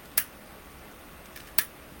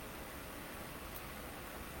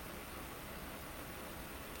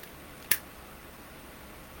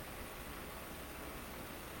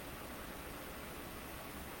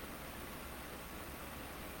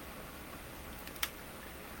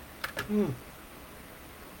 Mm.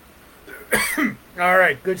 All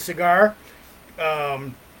right, good cigar.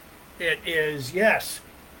 It is, yes.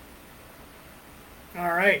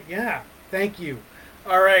 All right, yeah. Thank you.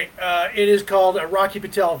 All right, it is called a Rocky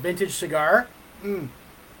Patel Vintage Cigar. Mm.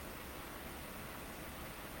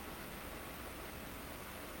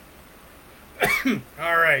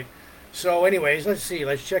 All right. So, anyways, let's see.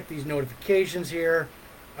 Let's check these notifications here.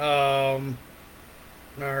 All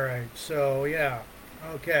right. So, yeah.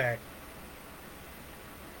 Okay.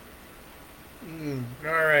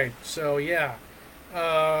 All right. So, yeah.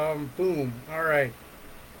 Boom. All right.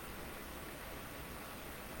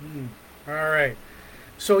 All right.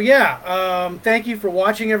 So, yeah. Thank you for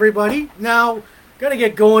watching, everybody. Now, got to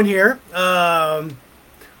get going here.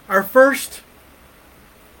 Our first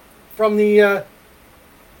from the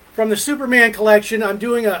Superman collection. I'm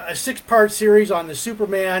doing a 6-part series on the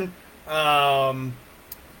Superman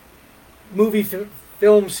movie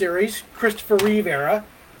film series, Christopher Reeve era,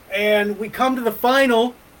 and we come to the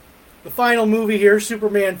final movie here,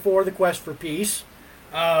 Superman 4: The Quest for Peace.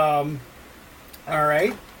 All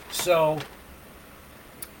right, so,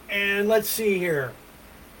 and let's see here.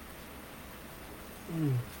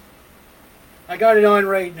 I got it on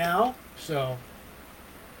right now, so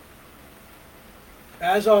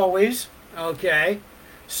as always. Okay,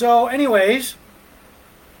 so anyways,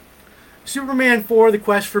 Superman 4: The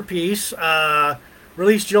Quest for Peace,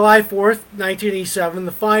 released July 4th, 1987,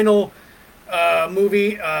 the final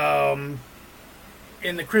movie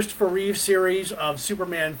in the Christopher Reeve series of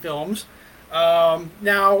Superman films.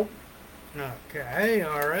 Now, okay,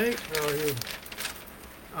 all right.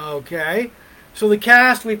 Okay, so the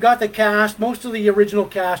cast, we've got the cast. Most of the original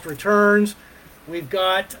cast returns. We've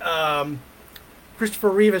got Christopher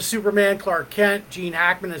Reeve as Superman, Clark Kent, Gene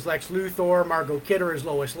Hackman as Lex Luthor, Margot Kidder as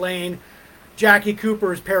Lois Lane, Jackie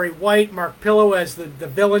Cooper as Perry White, Mark Pillow as the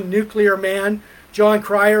villain Nuclear Man, John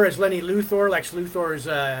Cryer as Lenny Luthor, Lex Luthor's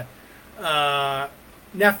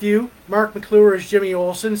nephew, Mark McClure as Jimmy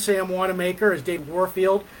Olsen, Sam Wanamaker as Dave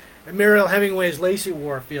Warfield, and Mariel Hemingway as Lacey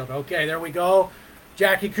Warfield. Okay, there we go.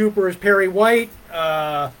 Jackie Cooper as Perry White,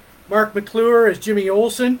 Mark McClure as Jimmy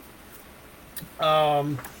Olsen.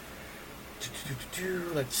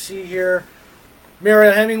 Let's see here.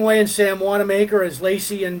 Mariel Hemingway and Sam Wanamaker as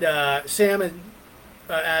Lacey and Sam and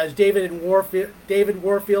as David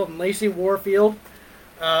Warfield and Lacey Warfield.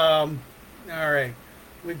 All right,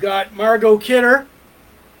 we've got Margot Kidder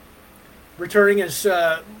returning as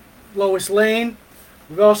Lois Lane.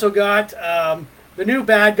 We've also got the new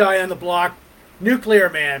bad guy on the block, Nuclear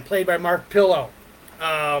Man, played by Mark Pillow.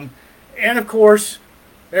 And of course,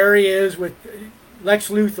 there he is with Lex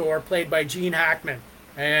Luthor, played by Gene Hackman.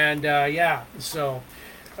 And yeah, so,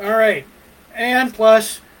 all right. And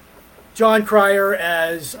plus, John Cryer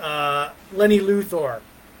as Lenny Luthor.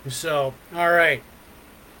 So, all right.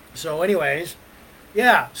 So, anyways,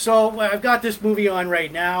 yeah, so I've got this movie on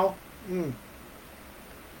right now.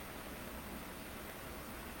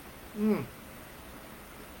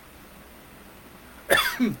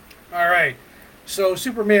 All right. So,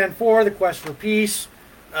 Superman 4: The Quest for Peace.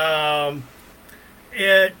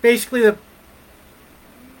 It basically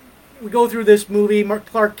we go through this movie.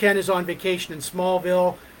 Clark Kent is on vacation in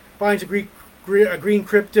Smallville, finds a green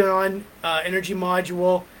krypton energy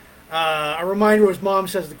module. A reminder his mom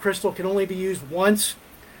says the crystal can only be used once.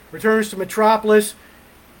 Returns to Metropolis.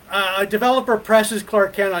 A developer presses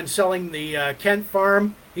Clark Kent on selling the Kent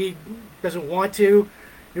farm. He doesn't want to.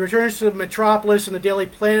 He returns to Metropolis and the Daily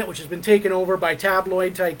Planet, which has been taken over by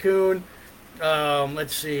tabloid tycoon.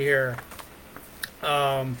 Let's see here.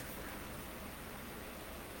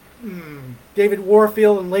 David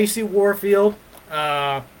Warfield and Lacey Warfield.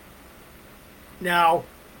 Now,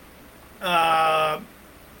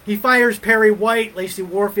 he fires Perry White. Lacey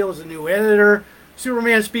Warfield is the new editor.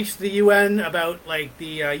 Superman speaks to the UN about like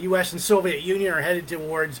the U.S. and Soviet Union are headed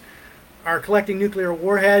towards are collecting nuclear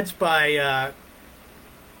warheads by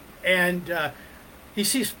he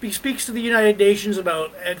speaks to the United Nations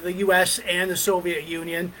about the U.S. and the Soviet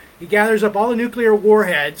Union. He gathers up all the nuclear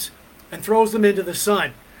warheads and throws them into the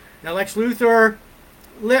sun. Now, Lenny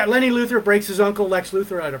Luthor breaks his uncle Lex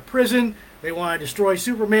Luthor out of prison. They want to destroy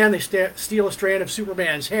Superman. They steal a strand of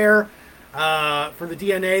Superman's hair for the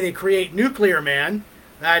DNA. They create Nuclear Man.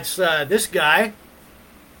 That's this guy.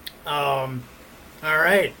 All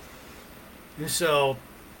right. So,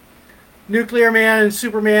 Nuclear Man and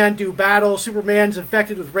Superman do battle. Superman's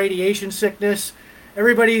infected with radiation sickness.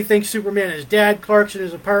 Everybody thinks Superman is dead. Clark's in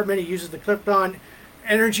his apartment. He uses the Krypton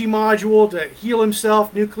energy module to heal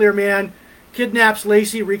himself. Nuclear Man kidnaps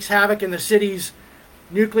Lacey, wreaks havoc in the city's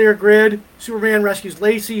nuclear grid. Superman rescues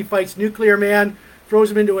Lacey, fights Nuclear Man, throws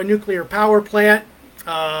him into a nuclear power plant.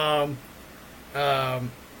 Um, um,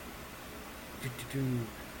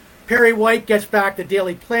 Perry White gets back to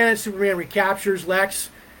Daily Planet. Superman recaptures Lex.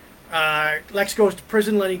 Lex goes to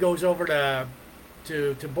prison. Lenny goes over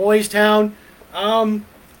to Boys Town.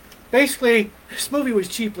 Basically, this movie was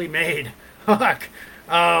cheaply made.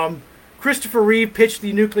 Christopher Reeve pitched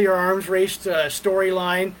the nuclear arms race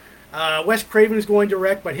storyline. Wes Craven was going to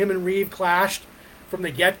direct, but him and Reeve clashed from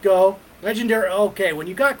the get-go. Legendary. Okay, when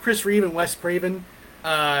you got Chris Reeve and Wes Craven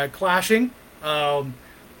clashing,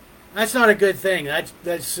 that's not a good thing. That's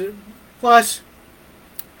plus,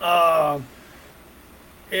 Canon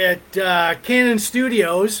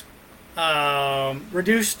Studios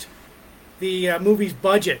reduced the movie's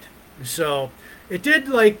budget, so it did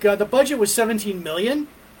the budget was $17 million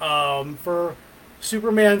for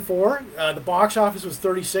Superman 4. The box office was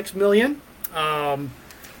 $36 million.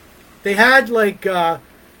 They had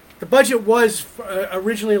the budget was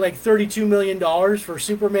originally $32 million for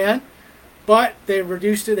Superman. But they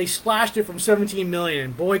reduced it. They slashed it from $17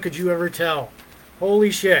 million. Boy, could you ever tell!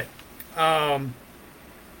 Holy shit!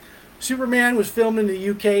 Superman was filmed in the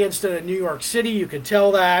UK instead of New York City. You can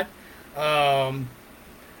tell that.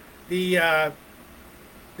 The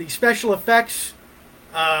special effects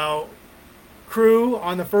crew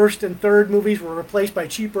on the first and third movies were replaced by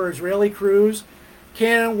cheaper Israeli crews.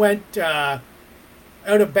 Canon went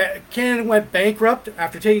bankrupt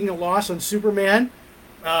after taking a loss on Superman.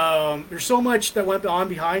 There's so much that went on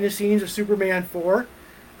behind the scenes of Superman 4.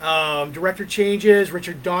 Director changes,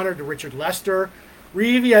 Richard Donner to Richard Lester.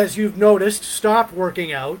 Reeve, as you've noticed, stopped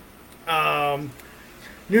working out.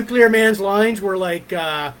 Nuclear Man's lines were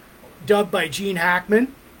dubbed by Gene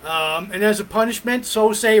Hackman. And as a punishment,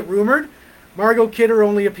 so say rumored, Margot Kidder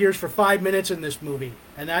only appears for 5 minutes in this movie.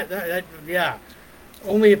 And that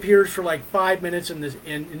only appears for 5 minutes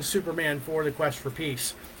in Superman 4, The Quest for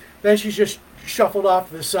Peace. Then she's just shuffled off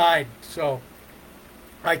to the side. So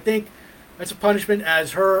I think that's a punishment,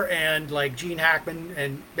 as her and Gene Hackman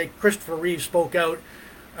and Christopher Reeve spoke out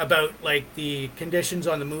about the conditions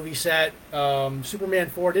on the movie set. Superman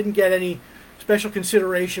 4 didn't get any special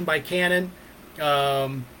consideration by Canon.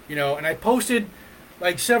 And I posted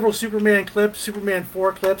several Superman 4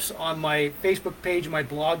 clips on my Facebook page and my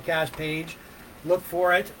blogcast page. Look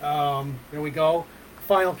for it. There we go.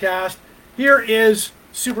 Final cast. Here is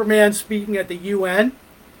Superman speaking at the UN.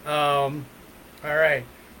 All right.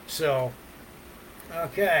 So,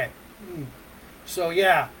 okay. So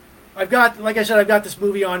yeah, I've got this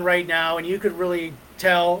movie on right now, and you could really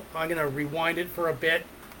tell. I'm gonna rewind it for a bit.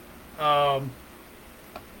 The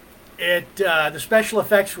special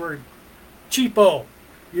effects were cheapo.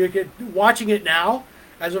 You could watching it now,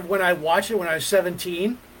 as of when I watched it when I was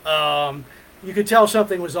 17. You could tell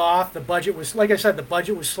something was off. The budget was, like I said, the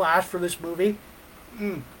budget was slashed for this movie.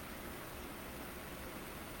 All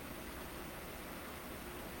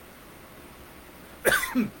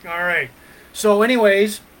right. So,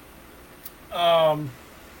 anyways,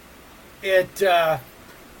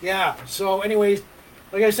 So, anyways,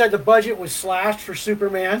 like I said, the budget was slashed for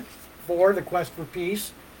Superman 4: The Quest for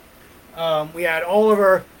Peace. We had all of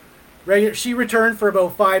our regular. She returned for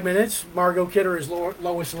about 5 minutes. Margot Kidder is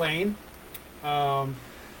Lois Lane. And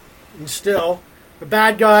still, the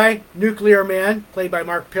bad guy, Nuclear Man, played by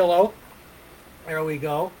Mark Pillow. There we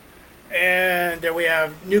go. And there we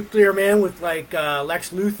have Nuclear Man with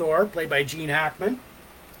Lex Luthor, played by Gene Hackman.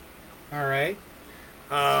 All right.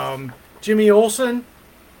 Jimmy Olsen,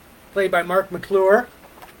 played by Mark McClure.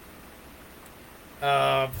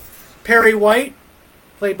 Perry White,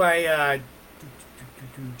 played by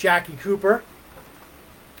Jackie Cooper.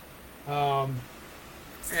 And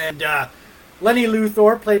Lenny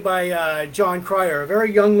Luthor, played by John Cryer, a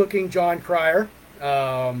very young-looking John Cryer.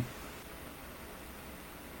 14-14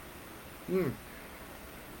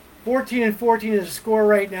 is a score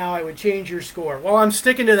right now. I would change your score. Well, I'm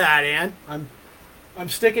sticking to that, Ann. I'm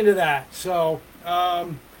sticking to that. So,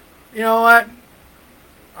 you know what?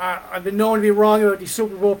 I've been known to be wrong about these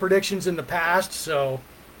Super Bowl predictions in the past. So,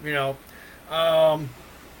 you know, and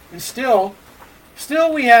still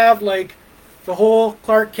we have the whole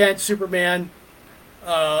Clark Kent Superman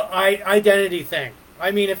identity thing.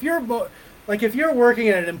 I mean, if you're working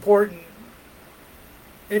at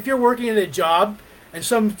if you're working at a job and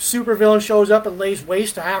some supervillain shows up and lays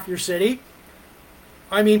waste to half your city,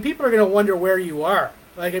 I mean, people are going to wonder where you are.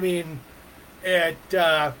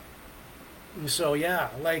 So yeah,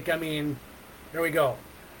 there we go.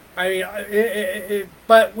 I mean,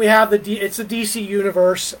 but we have it's the DC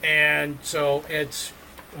universe, and so it's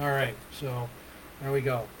all right. So there we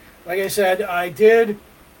go. Like I said, I did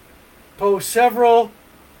post several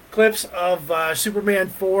clips of Superman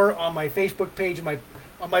 4 on my Facebook page, on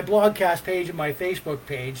my blogcast page and my Facebook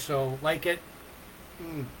page. So like it.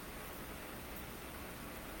 Mm.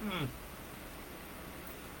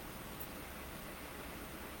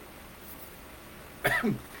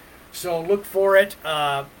 Mm. So look for it.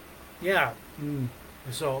 Yeah. Mm.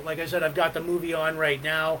 So like I said, I've got the movie on right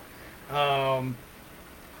now. Or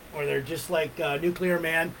they're just like Nuclear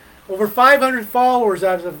Man. Over 500 followers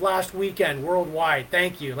as of last weekend worldwide.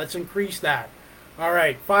 Thank you. Let's increase that. All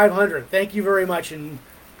right, 500. Thank you very much. And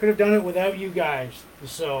could have done it without you guys.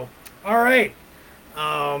 So, all right.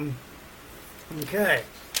 Okay.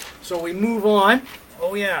 So we move on.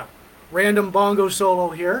 Oh, yeah. Random bongo solo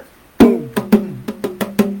here. Boom.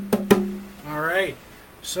 All right.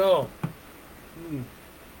 So.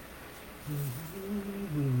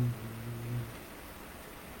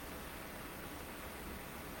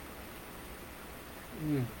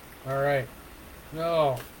 All right.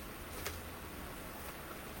 No.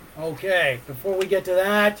 Okay. Before we get to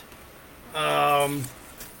that,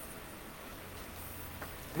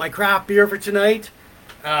 my craft beer for tonight.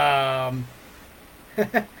 Hey,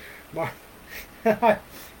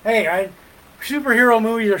 superhero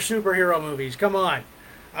movies are superhero movies. Come on.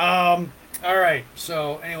 All right.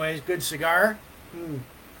 So, anyways, good cigar.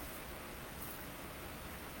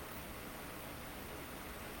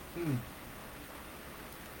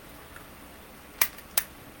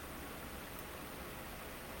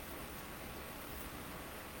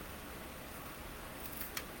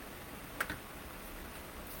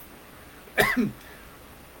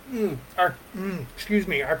 Excuse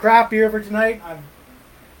me. Our craft beer for tonight. I'm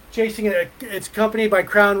chasing it. It's accompanied by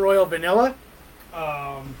Crown Royal Vanilla.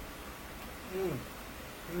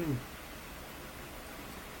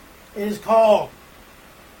 It is called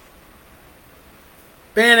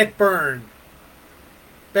Bannockburn.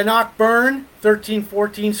 Bannockburn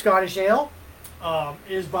 1314 Scottish Ale.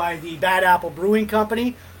 Is by the Bad Apple Brewing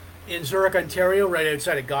Company in Zurich, Ontario, right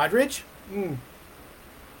outside of Godrich.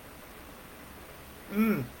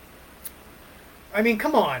 I mean,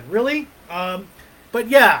 come on, really? But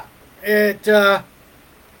yeah, they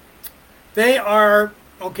are,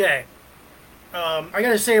 okay. I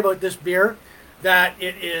gotta say about this beer that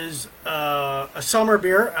it is a summer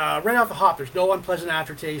beer, right off the hop. There's no unpleasant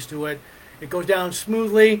aftertaste to it. It goes down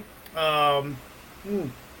smoothly. I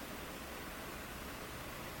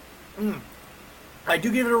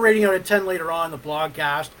do give it a rating out of 10 later on in the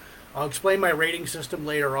blogcast. I'll explain my rating system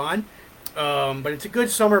later on. But it's a good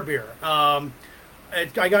summer beer. I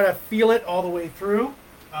gotta feel it all the way through.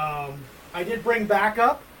 I did bring back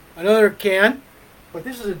up another can, but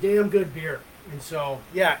this is a damn good beer. And so,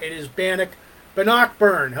 yeah, it is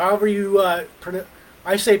Bannockburn. However you I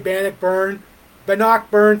say Bannockburn.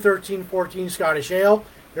 Bannockburn 1314 Scottish Ale.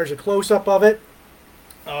 There's a close-up of it.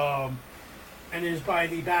 And it is by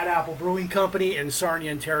the Bad Apple Brewing Company in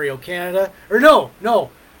Sarnia, Ontario, Canada. Or no.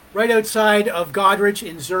 Right outside of Godrich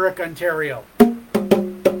in Zurich, Ontario.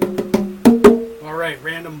 All right,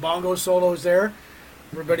 random bongo solos there.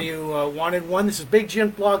 Everybody who wanted one. This is Big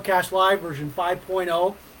Jims Blogcast Live, version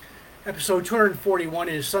 5.0. Episode 241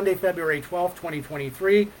 is Sunday, February 12th,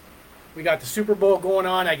 2023. We got the Super Bowl going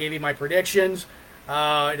on. I gave you my predictions.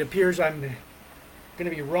 It appears I'm going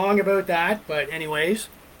to be wrong about that, but anyways.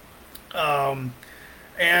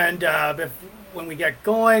 When we get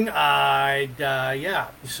going, yeah.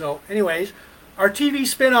 So, anyways, our TV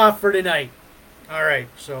spinoff for tonight. All right.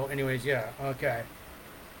 So, anyways, yeah. Okay.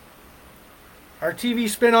 Our TV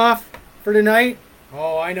spinoff for tonight.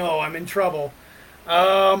 Oh, I know. I'm in trouble.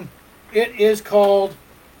 It is called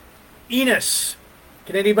Enos.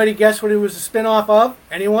 Can anybody guess what it was a spinoff of?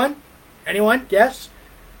 Anyone? Anyone? Guess?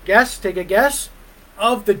 Guess? Take a guess?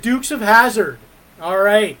 Of the Dukes of Hazzard. All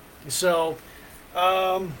right. So,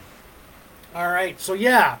 all right. So,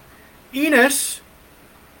 yeah. Enos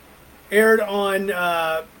aired on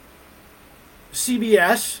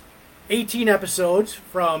CBS, 18 episodes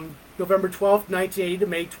from November 12th, 1980 to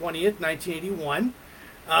May 20th, 1981.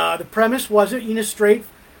 The premise was that Enos Strait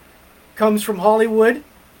comes from Hollywood,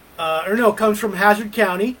 comes from Hazard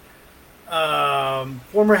County.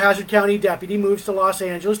 Former Hazard County deputy moves to Los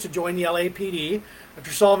Angeles to join the LAPD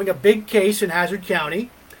after solving a big case in Hazard County.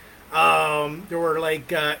 There were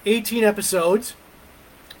like 18 episodes.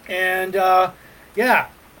 And there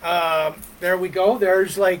we go.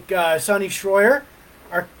 There's like Sonny Schroyer,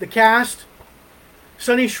 the cast.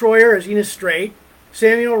 Sonny Schroyer as Enos Strait.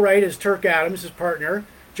 Samuel Wright as Turk Adams, his partner.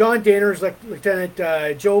 John Danner as Lieutenant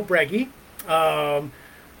Joe Breggy.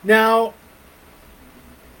 Now,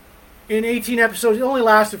 in 18 episodes, it only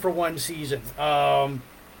lasted for one season. Yeah.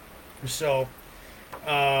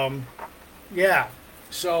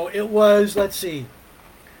 So it was, let's see,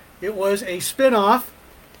 it was a spin-off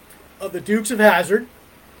of the Dukes of Hazzard.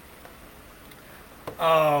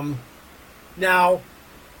 Now,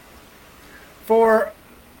 for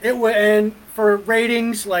for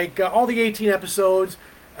ratings, like all the 18 episodes,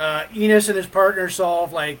 Enos and his partner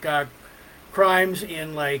solve like crimes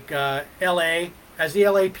in like L.A. as the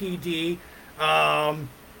LAPD.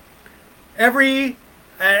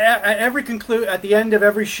 At the end of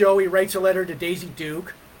every show, he writes a letter to Daisy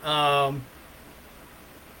Duke, telling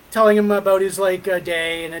him about his like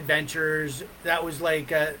day and adventures. That was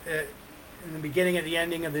like in the beginning and the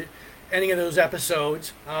ending of those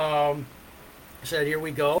episodes. Said, here we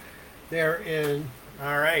go. There is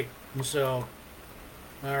all right. So,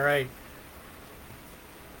 all right.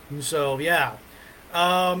 So yeah,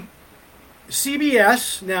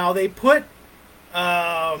 CBS now they put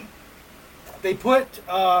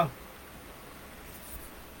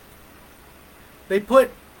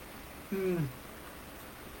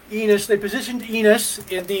Enos. They positioned Enos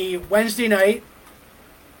in the Wednesday night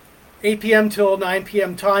 8 p.m. till 9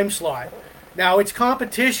 p.m. time slot. Now its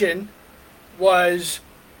competition was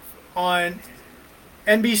on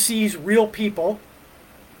NBC's Real People,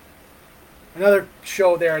 another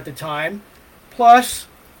show there at the time. Plus,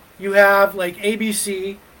 you have like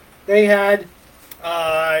ABC. They had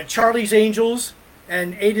Charlie's Angels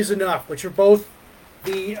and Eight Is Enough, which are both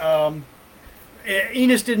the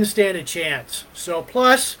Enos didn't stand a chance. So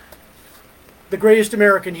plus The Greatest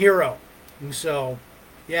American Hero. And so,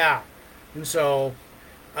 yeah. And so,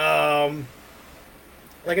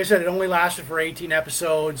 like I said, it only lasted for 18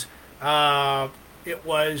 episodes. It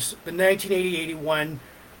was the 1980-81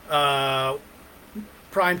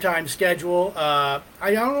 primetime schedule. I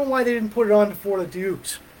don't know why they didn't put it on before the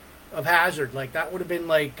Dukes of Hazzard. Like, that would have been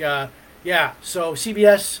like, yeah. So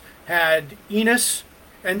CBS had Enos,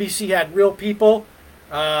 NBC had Real People,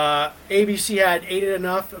 ABC had Eight Is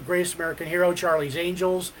Enough, Greatest American Hero, Charlie's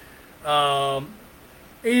Angels.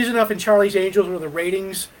 Eight Is Enough and Charlie's Angels were the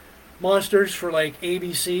ratings monsters for like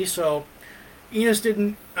ABC. So Enos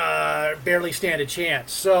didn't barely stand a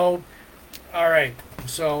chance. So, all right.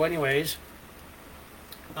 So, anyways,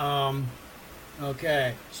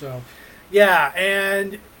 okay. So, yeah,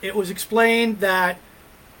 and it was explained that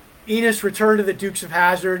Enos returned to the Dukes of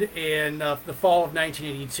Hazzard in the fall of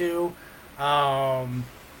 1982.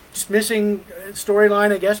 Just missing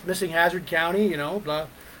storyline, I guess, missing Hazzard County, you know, blah.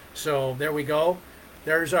 So there we go.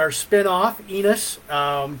 There's our spin-off, Enos,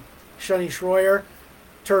 Shunny Schroyer,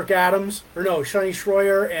 Shunny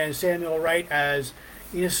Schroyer and Samuel Wright as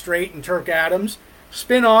Enos Strait and Turk Adams.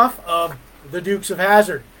 Spin-off of the Dukes of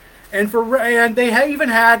Hazzard. And they even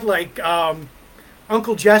had like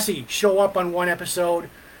Uncle Jesse show up on one episode.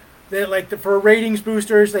 They for ratings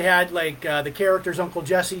boosters, they had like the characters Uncle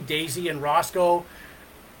Jesse, Daisy, and Roscoe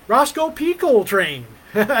P. Coltrane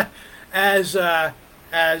as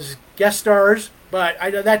guest stars. But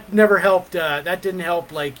that never helped. That didn't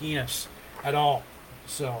help like Enos at all.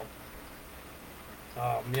 So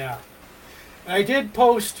yeah, and I did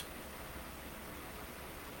post.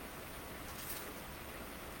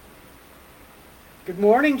 Good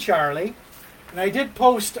morning, Charlie. And I did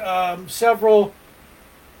post several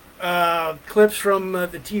clips from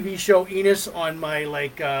the TV show Enos on my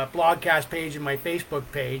blogcast page and my Facebook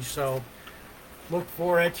page. So look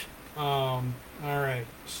for it. All right.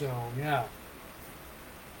 So yeah.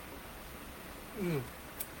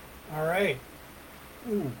 All right.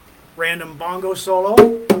 Ooh. Random bongo solo.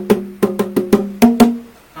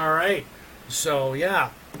 All right. So yeah.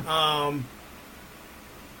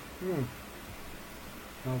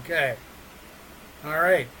 Okay. All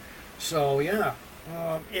right. So yeah.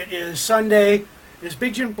 It is Sunday. It's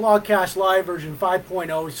Big Jims Blogcast Live version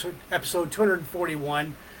 5.0, episode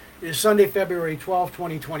 241. It is Sunday, February 12th,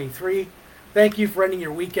 2023. Thank you for ending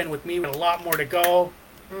your weekend with me. We have a lot more to go.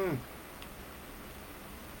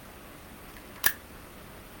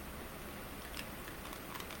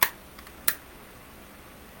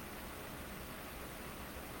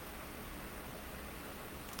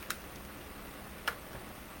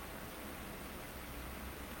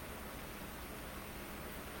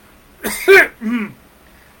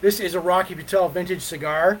 This is a Rocky Patel vintage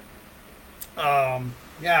cigar.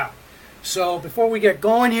 Yeah. So before we get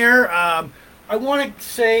going here, I want to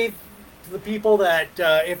say to the people that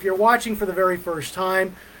if you're watching for the very first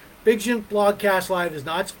time, Big Jims Blogcast Live is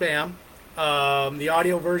not spam. The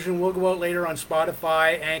audio version will go out later on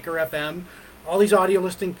Spotify, Anchor FM, all these audio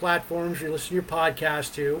listening platforms you listen to your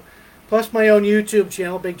podcast to, plus my own YouTube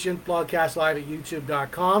channel, Big Jims Blogcast Live at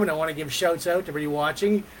youtube.com. And I want to give shouts out to everybody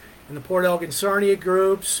watching in the Port Elgin Sarnia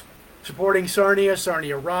groups, supporting Sarnia.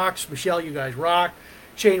 Sarnia rocks. Michelle, you guys rock.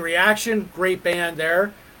 Chain Reaction, great band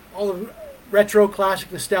there. All the retro,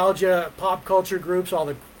 classic, nostalgia, pop culture groups, all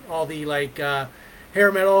the like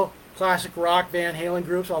hair metal, classic rock, Van Halen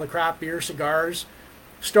groups, all the craft beer, cigars,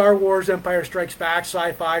 Star Wars, Empire Strikes Back,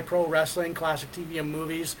 sci-fi, pro wrestling, classic TV and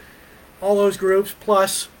movies, all those groups,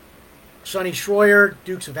 plus Sonny Schroyer,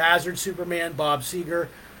 Dukes of Hazzard, Superman, Bob Seger,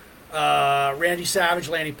 Randy Savage,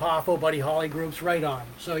 Lanny Poffo, Buddy Holly groups, right on.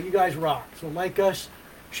 So you guys rock. So like us,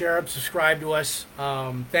 share up, subscribe to us.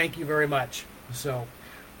 Thank you very much. So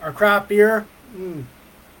our craft beer,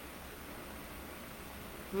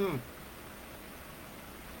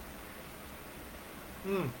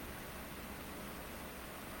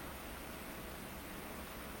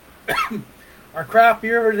 our craft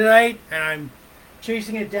beer for tonight, and I'm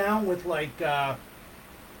chasing it down with like, all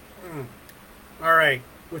right,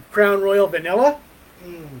 with Crown Royal Vanilla.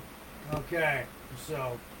 Okay,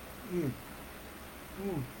 so,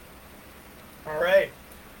 all right.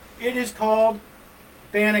 It is called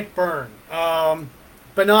Bannock Burn.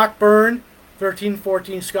 Bannock Burn,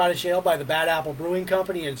 1314 Scottish Ale by the Bad Apple Brewing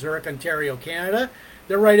Company in Zurich, Ontario, Canada.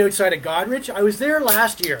 They're right outside of Godrich. I was there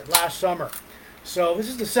last summer. So this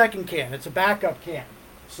is the second can. It's a backup can.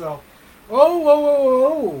 So,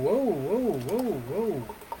 whoa.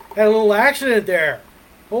 Had a little accident there.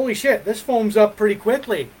 Holy shit, this foams up pretty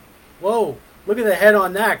quickly. Whoa, look at the head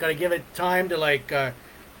on that. Got to give it time to like, I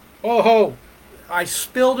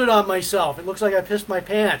spilled it on myself. It looks like I pissed my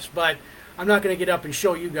pants, but I'm not going to get up and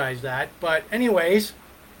show you guys that. But anyways,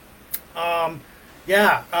 Bannock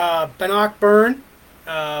Burn,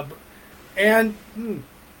 and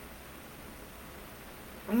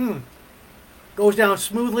goes down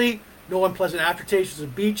smoothly. No unpleasant aftertaste. It's a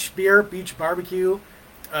beach beer, beach barbecue,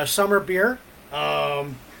 summer beer.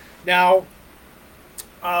 Now,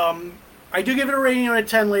 I do give it a rating out of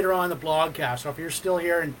 10 later on in the blogcast. So if you're still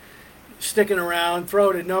here and sticking around,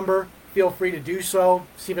 throw it a number. Feel free to do so.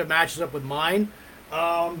 See if it matches up with mine.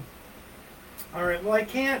 All right. Well, I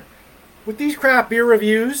can't. With these craft beer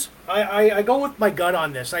reviews, I go with my gut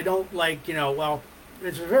on this. I don't like,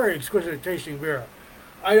 it's a very exquisite tasting beer.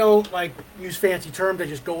 I don't like use fancy terms. I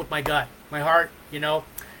just go with my gut, my heart,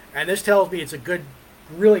 And this tells me it's a good,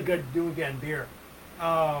 really good do again beer.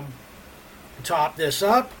 Top this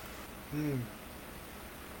up.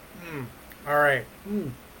 All right.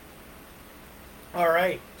 All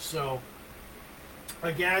right. So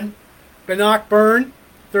again, Bannock Burn,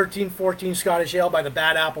 1314 Scottish Ale by the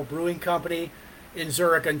Bad Apple Brewing Company in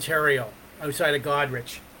Zurich, Ontario, outside of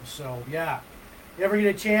Godrich. So yeah, you ever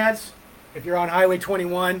get a chance, if you're on Highway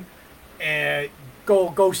 21, and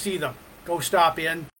go see them. Go stop in.